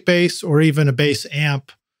acoustic bass or even a bass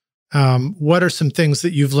amp, what are some things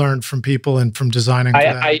that you've learned from people and from designing?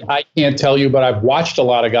 I can't tell you, but I've watched a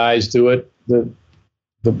lot of guys do it.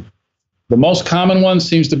 The most common one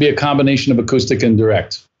seems to be a combination of acoustic and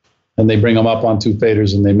direct. And they bring them up on 2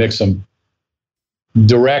 faders and they mix them.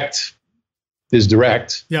 Direct is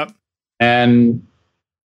direct. Yep. And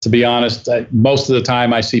to be honest, most of the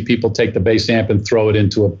time I see people take the bass amp and throw it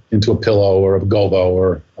into a pillow or a gobo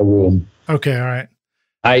or a room. Okay, all right.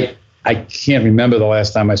 I can't remember the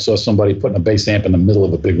last time I saw somebody putting a bass amp in the middle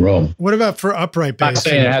of a big room. What about for upright bass? I'm not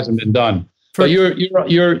saying it hasn't been done, but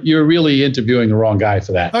you're really interviewing the wrong guy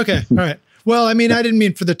for that. Okay, all right. Well, I mean, I didn't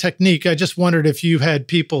mean for the technique. I just wondered if you had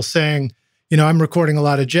people saying, you know, I'm recording a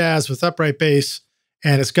lot of jazz with upright bass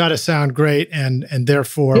and it's got to sound great. And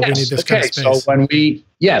therefore we need this kind of space.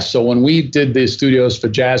 So when we did the studios for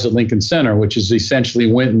jazz at Lincoln Center, which is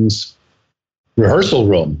essentially Wynton's rehearsal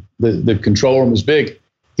room, the control room was big.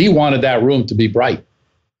 He wanted that room to be bright.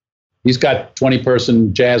 He's got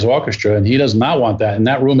 20-person jazz orchestra and he does not want that. And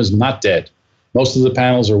that room is not dead. Most of the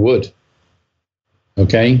panels are wood.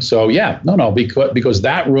 Okay, so because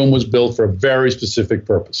that room was built for a very specific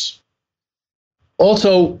purpose.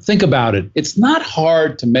 Also, think about it. It's not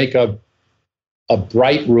hard to make a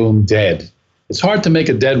bright room dead. It's hard to make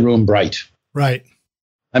a dead room bright. Right.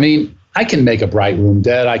 I mean, I can make a bright room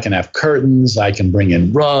dead. I can have curtains. I can bring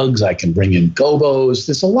in rugs. I can bring in gobos.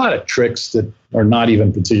 There's a lot of tricks that are not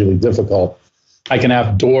even particularly difficult. I can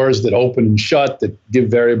have doors that open and shut that give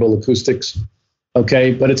variable acoustics.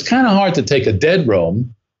 Okay, but it's kind of hard to take a dead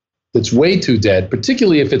room that's way too dead,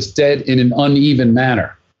 particularly if it's dead in an uneven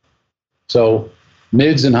manner. So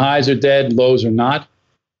Mids and highs are dead, lows are not,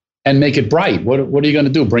 and make it bright. What are you going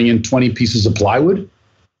to do? Bring in 20 pieces of plywood?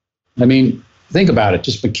 I mean, think about it.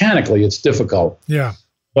 Just mechanically, it's difficult. Yeah.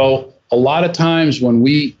 So a lot of times when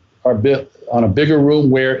we are on a bigger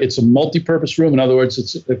room where it's a multi-purpose room, in other words,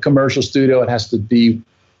 it's a commercial studio, it has to be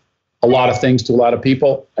a lot of things to a lot of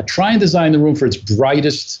people. I try and design the room for its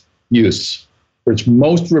brightest use, for its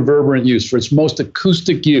most reverberant use, for its most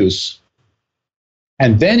acoustic use,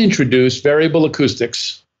 and then introduce variable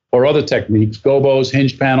acoustics or other techniques, gobos,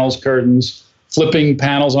 hinge panels, curtains, flipping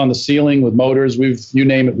panels on the ceiling with motors. You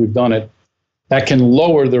name it, we've done it. That can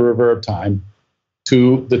lower the reverb time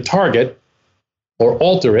to the target or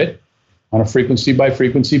alter it on a frequency by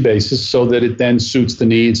frequency basis so that it then suits the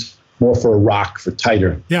needs more for a rock, for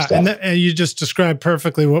tighter stuff. And you just described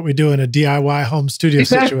perfectly what we do in a DIY home studio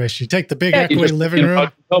situation. You take the big echoey living room.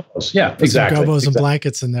 Yeah, exactly. Some gobos and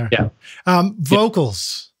blankets in there. Yeah.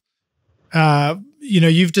 Vocals.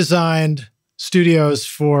 You've designed studios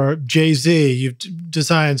for Jay-Z. You've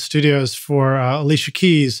designed studios for Alicia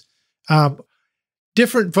Keys.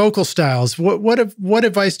 Different vocal styles. What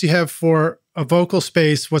advice do you have for a vocal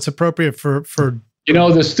space? What's appropriate for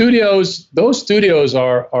those studios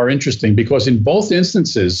are interesting because in both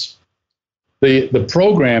instances, the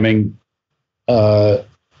programming, the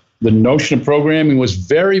notion of programming was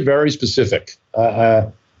very, very specific.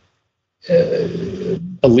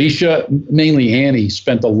 Alicia, mainly Annie,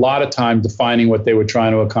 spent a lot of time defining what they were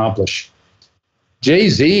trying to accomplish.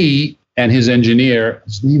 Jay-Z and his engineer,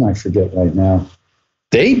 his name I forget right now,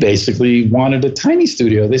 they basically wanted a tiny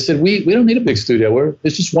studio. They said, we don't need a big studio.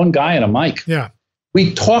 There's just one guy and a mic. Yeah.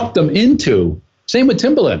 We talked them into, same with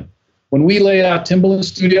Timbaland. When we laid out Timbaland's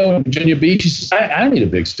studio in Virginia Beach, he says, I don't need a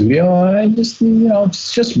big studio. I just,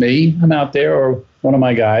 it's just me. I'm out there or one of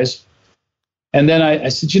my guys. And then I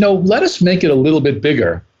said, let us make it a little bit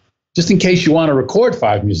bigger, just in case you want to record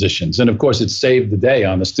 5 musicians. And of course, it saved the day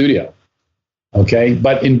on the studio. Okay.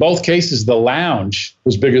 But in both cases, the lounge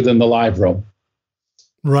was bigger than the live room.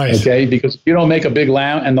 Right. Okay. Because you don't make a big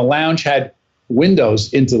lounge, and the lounge had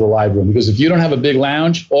windows into the live room, because if you don't have a big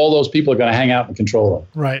lounge, all those people are going to hang out in the control room.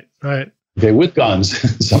 Right. Okay, with guns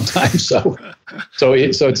sometimes. So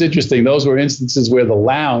it's interesting. Those were instances where the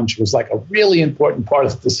lounge was like a really important part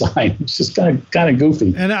of the design. It's just kind of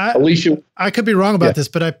goofy. And Alicia, I could be wrong about this,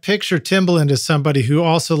 but I picture Timbaland as somebody who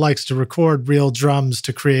also likes to record real drums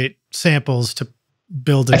to create samples to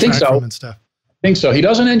build a track from and stuff. I think so. He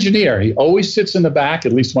doesn't engineer. He always sits in the back,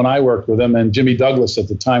 at least when I worked with him, and Jimmy Douglas at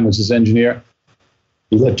the time was his engineer.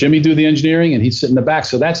 He let Jimmy do the engineering and he'd sit in the back.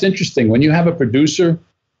 So that's interesting. When you have a producer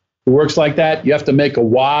who works like that, you have to make a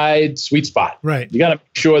wide sweet spot. Right. You got to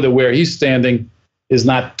make sure that where he's standing is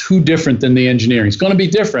not too different than the engineering. It's going to be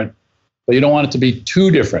different, but you don't want it to be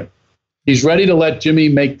too different. He's ready to let Jimmy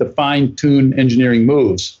make the fine-tuned engineering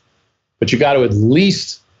moves, but you got to at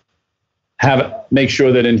least make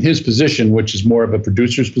sure that in his position, which is more of a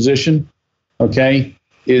producer's position, okay,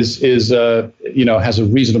 has a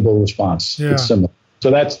reasonable response. Yeah. It's similar. So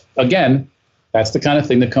that's the kind of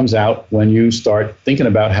thing that comes out when you start thinking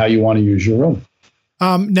about how you want to use your room.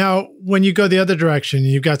 Now, when you go the other direction,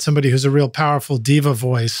 you've got somebody who's a real powerful diva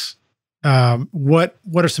voice. What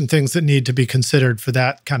are some things that need to be considered for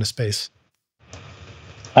that kind of space?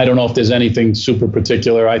 I don't know if there's anything super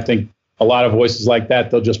particular. I think a lot of voices like that,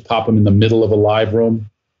 they'll just pop them in the middle of a live room.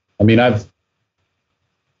 I mean, I've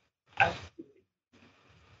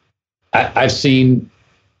seen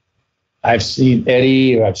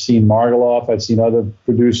Eddie, or I've seen Margaloff, I've seen other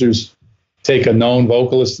producers take a known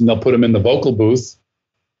vocalist and they'll put him in the vocal booth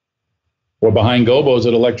or behind gobos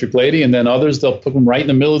at Electric Lady, and then others, they'll put them right in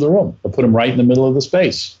the middle of the room. They'll put them right in the middle of the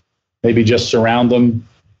space. Maybe just surround them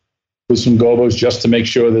with some gobos just to make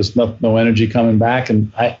sure there's no energy coming back.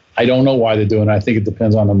 And I don't know why they're doing it. I think it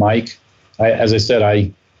depends on the mic. As I said,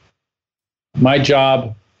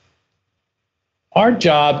 our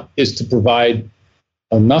job is to provide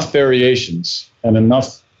enough variations and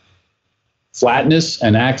enough flatness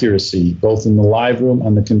and accuracy, both in the live room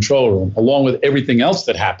and the control room, along with everything else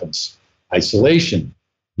that happens: isolation,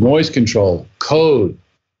 noise control, code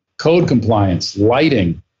compliance,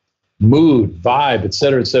 lighting, mood, vibe, et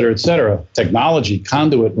cetera, technology,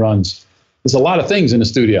 conduit runs. There's a lot of things in a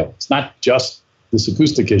studio. It's not just this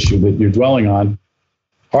acoustic issue that you're dwelling on.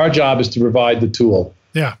 Our job is to provide the tool.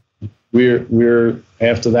 Yeah. We're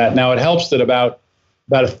after that. Now, it helps that about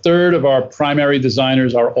a third of our primary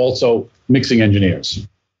designers are also mixing engineers.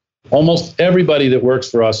 Almost everybody that works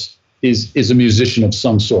for us is a musician of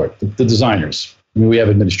some sort, the designers. I mean, we have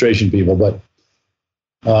administration people, but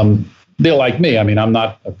they're like me. I mean, I'm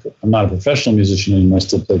not a professional musician anymore. I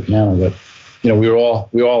still play piano, but we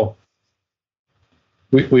all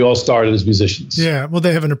we all started as musicians. Yeah, well,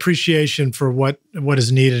 they have an appreciation for what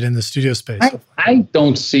is needed in the studio space. I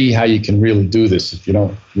don't see how you can really do this if you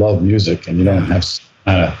don't love music and you don't have.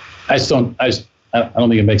 I don't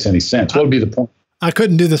think it makes any sense. What would be the point? I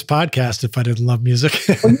couldn't do this podcast if I didn't love music.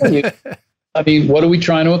 I mean, what are we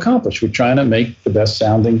trying to accomplish? We're trying to make the best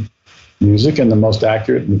sounding music and the most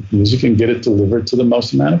accurate music and get it delivered to the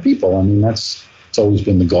most amount of people. I mean, it's always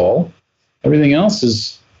been the goal. Everything else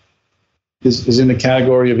is in the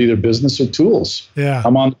category of either business or tools. Yeah.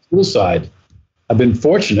 I'm on the tool side. I've been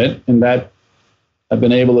fortunate in that I've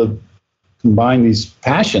been able to combine these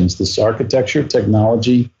passions, this architecture,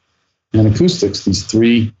 technology, and acoustics, these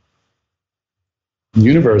three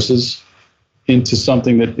universes, into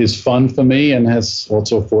something that is fun for me and has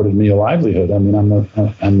also afforded me a livelihood. I mean,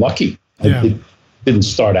 I'm lucky. Yeah. It didn't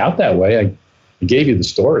start out that way. I gave you the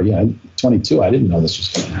story. I'm 22. I didn't know this was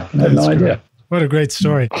going to happen. I had no idea. What a great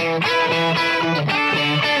story.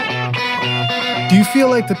 Do you feel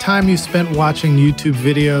like the time you spent watching YouTube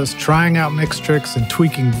videos, trying out mix tricks, and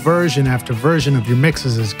tweaking version after version of your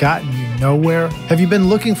mixes has gotten you nowhere? Have you been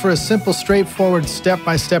looking for a simple, straightforward,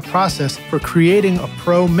 step-by-step process for creating a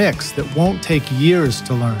pro mix that won't take years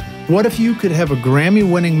to learn? What if you could have a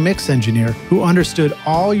Grammy-winning mix engineer who understood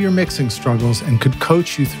all your mixing struggles and could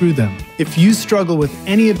coach you through them? If you struggle with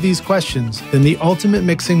any of these questions, then the Ultimate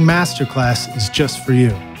Mixing Masterclass is just for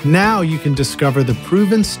you. Now you can discover the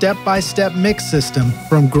proven step-by-step mix system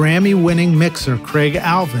from Grammy-winning mixer Craig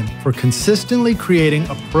Alvin for consistently creating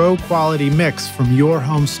a pro-quality mix from your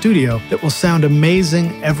home studio that will sound amazing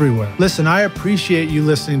everywhere. Listen, I appreciate you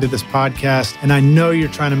listening to this podcast, and I know you're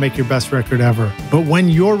trying to make your best record ever. But when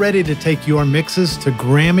you're ready to take your mixes to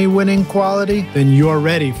Grammy-winning quality, then you're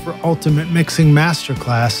ready for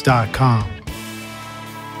UltimateMixingMasterclass.com.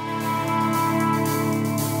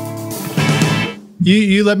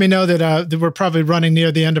 You let me know that we're probably running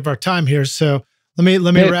near the end of our time here, so let me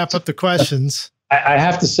wrap up the questions. I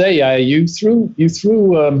have to say, you threw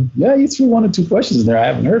one or two questions in there I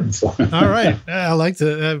haven't heard before. All right, I like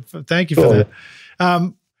to thank you for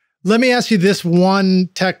that. Let me ask you this one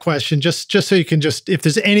tech question, just so you can if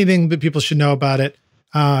there's anything that people should know about it.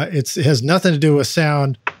 It has nothing to do with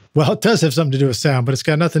sound. Well, it does have something to do with sound, but it's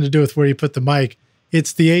got nothing to do with where you put the mic.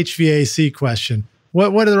 It's the HVAC question.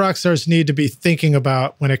 What do the Rockstars need to be thinking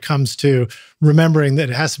about when it comes to remembering that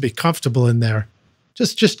it has to be comfortable in there?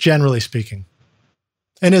 Just generally speaking.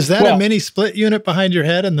 And is that a mini split unit behind your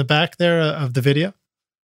head in the back there of the video?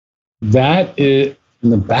 That is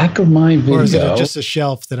in the back of my video. Or is it just a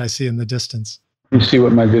shelf that I see in the distance? Let me see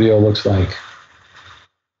what my video looks like.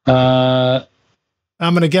 I'm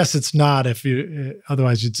going to guess it's not.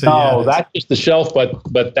 Otherwise you'd say no. That's just the shelf,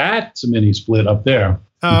 but that's a mini split up there.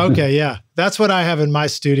 Oh, okay, yeah. That's what I have in my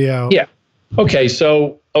studio. Yeah. Okay,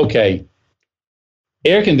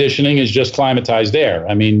 air conditioning is just climatized air.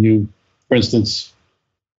 I mean, for instance,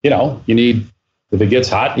 you need, if it gets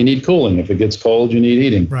hot, you need cooling. If it gets cold, you need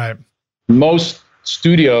heating. Right. Most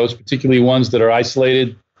studios, particularly ones that are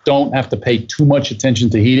isolated, don't have to pay too much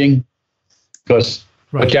attention to heating because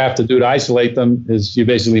what you have to do to isolate them is you're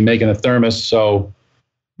basically making a thermos. So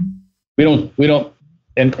we don't.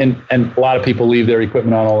 And a lot of people leave their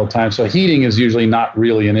equipment on all the time. So heating is usually not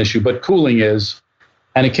really an issue, but cooling is.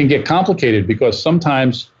 And it can get complicated because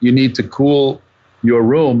sometimes you need to cool your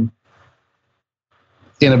room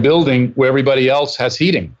in a building where everybody else has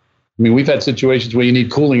heating. I mean, we've had situations where you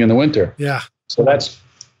need cooling in the winter. Yeah. So that's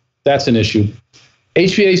an issue.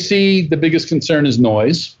 HVAC, the biggest concern is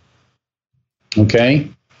noise.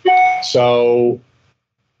 Okay. So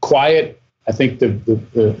quiet. I think the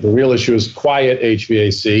real issue is quiet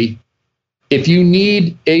HVAC. If you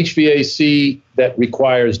need HVAC that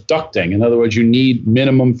requires ducting, in other words, you need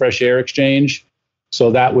minimum fresh air exchange. So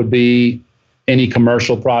that would be any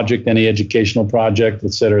commercial project, any educational project,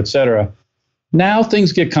 et cetera, et cetera. Now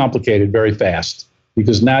things get complicated very fast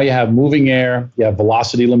because now you have moving air, you have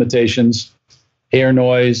velocity limitations, air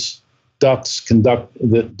noise, the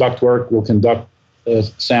ductwork will conduct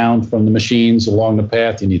sound from the machines along the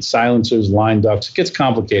path. You need silencers, line ducts. It gets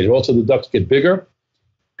complicated. Also, the ducts get bigger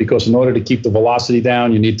because in order to keep the velocity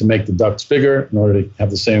down, you need to make the ducts bigger in order to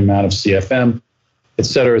have the same amount of CFM, et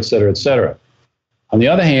cetera, et cetera, et cetera. On the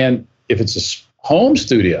other hand, if it's a home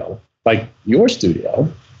studio, like your studio,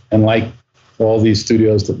 and like all these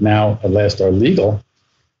studios that now at last are legal,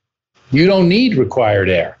 you don't need required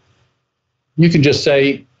air. You can just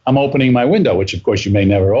say, I'm opening my window, which of course you may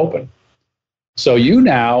never open. So you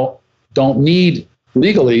now don't need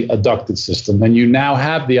legally a ducted system, and you now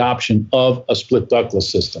have the option of a split ductless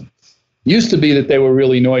system. Used to be that they were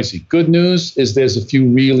really noisy. Good news is there's a few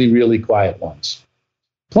really, really quiet ones.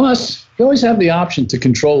 Plus, you always have the option to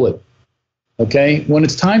control it. Okay? When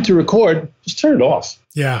it's time to record, just turn it off.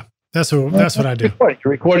 Yeah, that's what I do. You're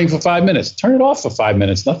recording for 5 minutes. Turn it off for 5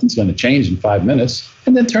 minutes. Nothing's going to change in 5 minutes.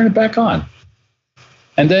 And then turn it back on.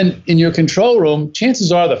 And then in your control room,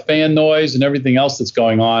 chances are the fan noise and everything else that's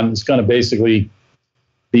going on is going to basically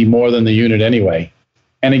be more than the unit anyway.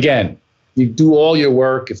 And again, you do all your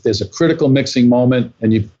work. If there's a critical mixing moment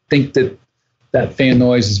and you think that that fan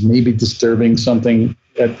noise is maybe disturbing something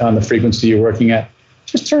on the frequency you're working at,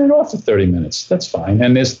 just turn it off for 30 minutes. That's fine.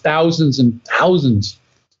 And there's thousands and thousands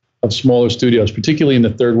of smaller studios, particularly in the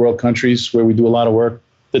third world countries where we do a lot of work,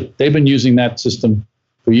 that they've been using that system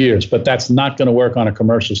for years, but that's not going to work on a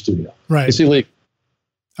commercial studio. Right. It's illegal.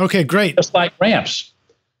 Okay, great. Just like ramps.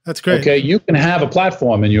 That's great. Okay, you can have a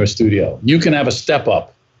platform in your studio. You can have a step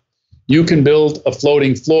up. You can build a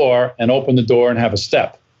floating floor and open the door and have a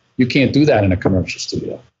step. You can't do that in a commercial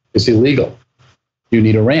studio. It's illegal. You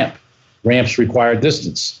need a ramp. Ramps require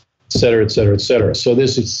distance, et cetera, et cetera, et cetera. So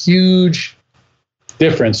there's a huge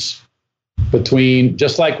difference between,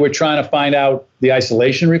 just like we're trying to find out the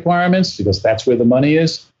isolation requirements, because that's where the money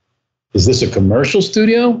is this a commercial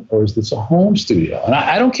studio or is this a home studio? And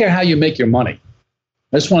I don't care how you make your money.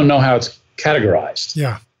 I just want to know how it's categorized.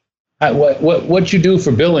 Yeah. What you do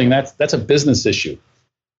for billing, that's a business issue.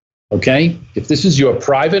 Okay? If this is your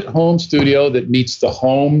private home studio that meets the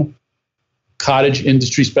home cottage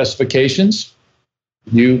industry specifications,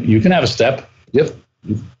 you can have a step. You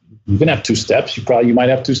can have 2 steps. You might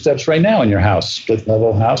have 2 steps right now in your house, split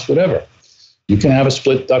level house, whatever. You can have a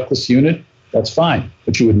split ductless unit. That's fine.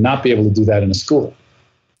 But you would not be able to do that in a school.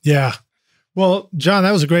 Yeah. Well, John,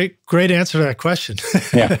 that was a great answer to that question.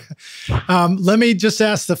 Yeah. Let me just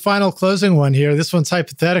ask the final closing one here. This one's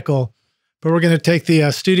hypothetical, but we're going to take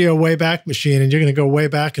the studio Wayback Machine, and you're going to go way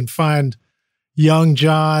back and find young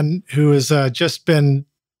John, who has just been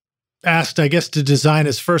asked, I guess, to design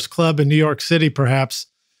his first club in New York City, perhaps,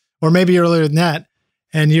 or maybe earlier than that.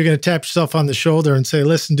 And you're going to tap yourself on the shoulder and say,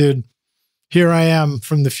 listen, dude, here I am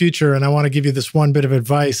from the future, and I want to give you this one bit of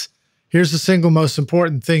advice. Here's the single most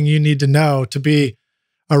important thing you need to know to be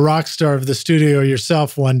a rock star of the studio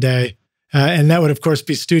yourself one day. And that would, of course,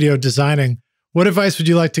 be studio designing. What advice would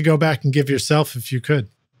you like to go back and give yourself if you could?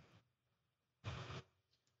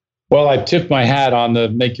 Well, I tipped my hat on the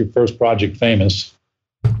make your first project famous.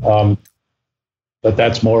 But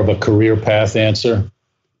that's more of a career path answer.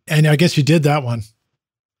 And I guess you did that one.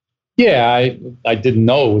 Yeah, I didn't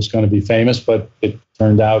know it was going to be famous, but it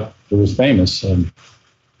turned out it was famous. And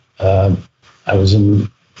I was in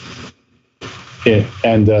it,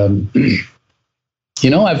 and you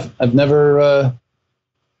know, I've never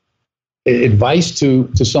advice to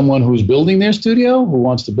someone who's building their studio, who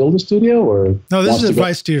wants to build a studio, or no, this is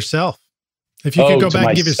advice to yourself. If you could go back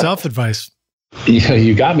and give yourself advice. Yeah,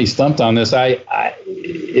 you got me stumped on this.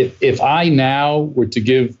 If I now were to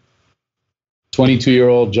give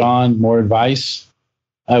 22-year-old John more advice,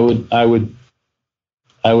 I would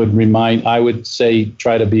say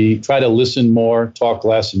try to listen more, talk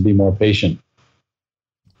less, and be more patient.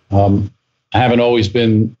 I haven't always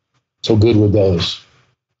been so good with those.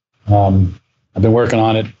 I've been working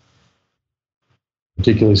on it,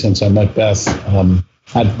 particularly since I met Beth.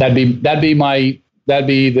 That'd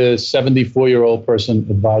be the 74-year-old person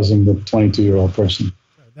advising the 22-year-old person.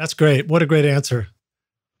 That's great. What a great answer.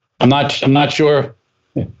 I'm not sure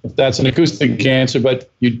if that's an acoustic answer, but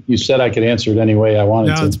you said I could answer it any way I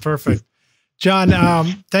wanted to. No, it's perfect. John,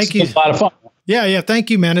 thank you. It's a lot of fun. Yeah. Thank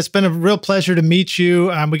you, man. It's been a real pleasure to meet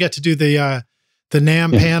you. We got to do the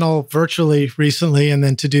NAMM panel virtually recently, and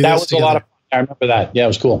then to do that this was together. A lot of fun. I remember that. Yeah, it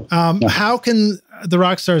was cool. How can the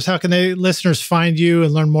Rockstars, how can listeners find you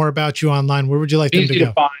and learn more about you online? Where would you like them to go? Easy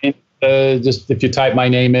to find. Just if you type my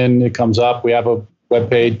name in, it comes up. We have a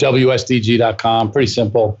webpage, WSDG.com. Pretty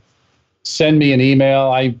simple. Send me an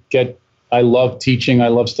email. I love teaching. I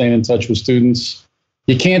love staying in touch with students.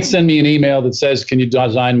 You can't send me an email that says, can you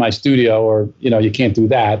design my studio? Or, you can't do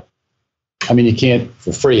that. I mean, you can't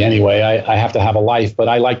for free anyway. I have to have a life, but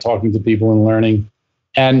I like talking to people and learning.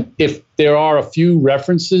 And if there are a few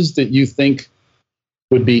references that you think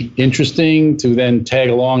would be interesting to then tag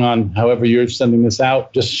along on however you're sending this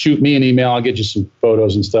out, just shoot me an email. I'll get you some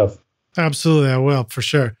photos and stuff. Absolutely, I will, for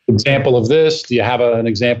sure. Example of this. Do you have an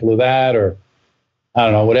example of that? Or I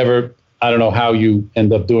don't know, whatever. I don't know how you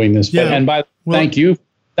end up doing this. Yeah. Thank you.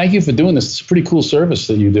 Thank you for doing this. It's a pretty cool service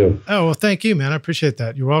that you do. Oh, well, thank you, man. I appreciate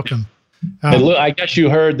that. You're welcome. I guess you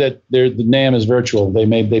heard that the NAMM is virtual.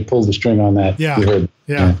 They pulled the string on that. Yeah. You heard.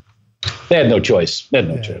 Yeah. They had no choice.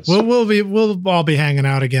 Choice. We'll all be hanging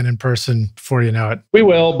out again in person before you know it. We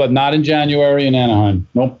will, but not in January in Anaheim.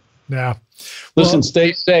 Nope. Yeah. Listen,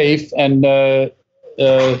 stay safe and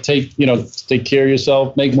take care of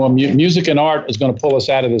yourself. Make more music and art is going to pull us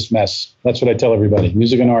out of this mess. That's what I tell everybody.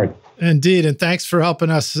 Music and art. Indeed. And thanks for helping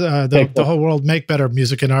us, the whole world, make better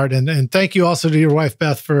music and art. And thank you also to your wife,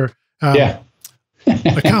 Beth, for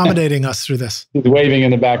accommodating us through this. Waving in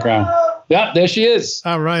the background. Yeah, there she is.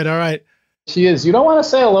 All right. She is. You don't want to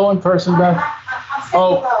say hello in person, Beth?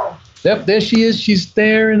 Oh, yep, there she is. She's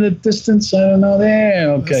there in the distance. I don't know. There.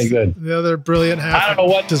 Okay, good. The other brilliant half. I don't know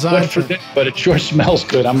what design for this, but it sure smells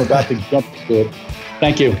good. I'm about to jump to it.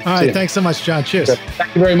 Thank you. All right. Thanks so much, John. Cheers.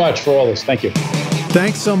 Thank you very much for all this. Thank you.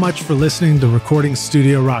 Thanks so much for listening to Recording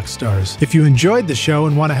Studio Rockstars. If you enjoyed the show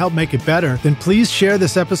and want to help make it better, then please share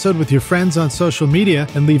this episode with your friends on social media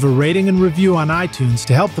and leave a rating and review on iTunes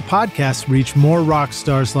to help the podcast reach more rock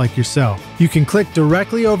stars like yourself. You can click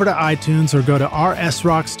directly over to iTunes or go to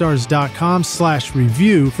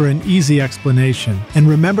rsrockstars.com/review for an easy explanation. And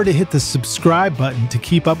remember to hit the subscribe button to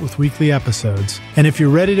keep up with weekly episodes. And if you're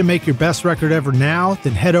ready to make your best record ever now,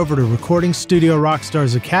 then head over to Recording Studio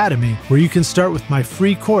Rockstars Academy, where you can start with my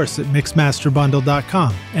free course at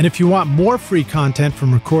mixmasterbundle.com. And if you want more free content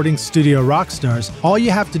from Recording Studio Rockstars, all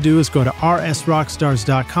you have to do is go to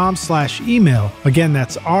rsrockstars.com/email. Again,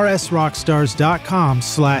 that's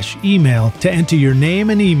rsrockstars.com/email to enter your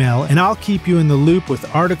name and email, and I'll keep you in the loop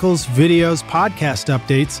with articles, videos, podcast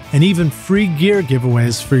updates, and even free gear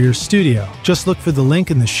giveaways for your studio. Just look for the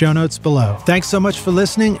link in the show notes below. Thanks so much for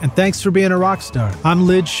listening, and thanks for being a rock star. I'm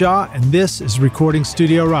Lid Shaw, and this is Recording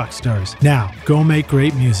Studio Rockstars. Now, go make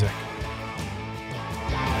great music.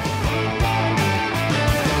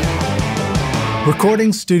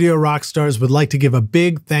 Recording Studio Rockstars would like to give a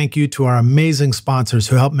big thank you to our amazing sponsors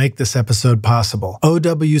who help make this episode possible.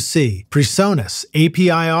 OWC, Presonus, API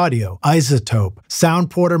Audio, Isotope,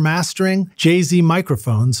 Soundporter Mastering, Jay-Z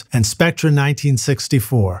Microphones, and Spectra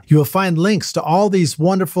 1964. You will find links to all these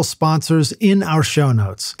wonderful sponsors in our show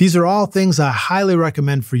notes. These are all things I highly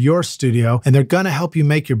recommend for your studio, and they're going to help you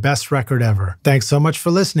make your best record ever. Thanks so much for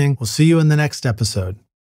listening. We'll see you in the next episode.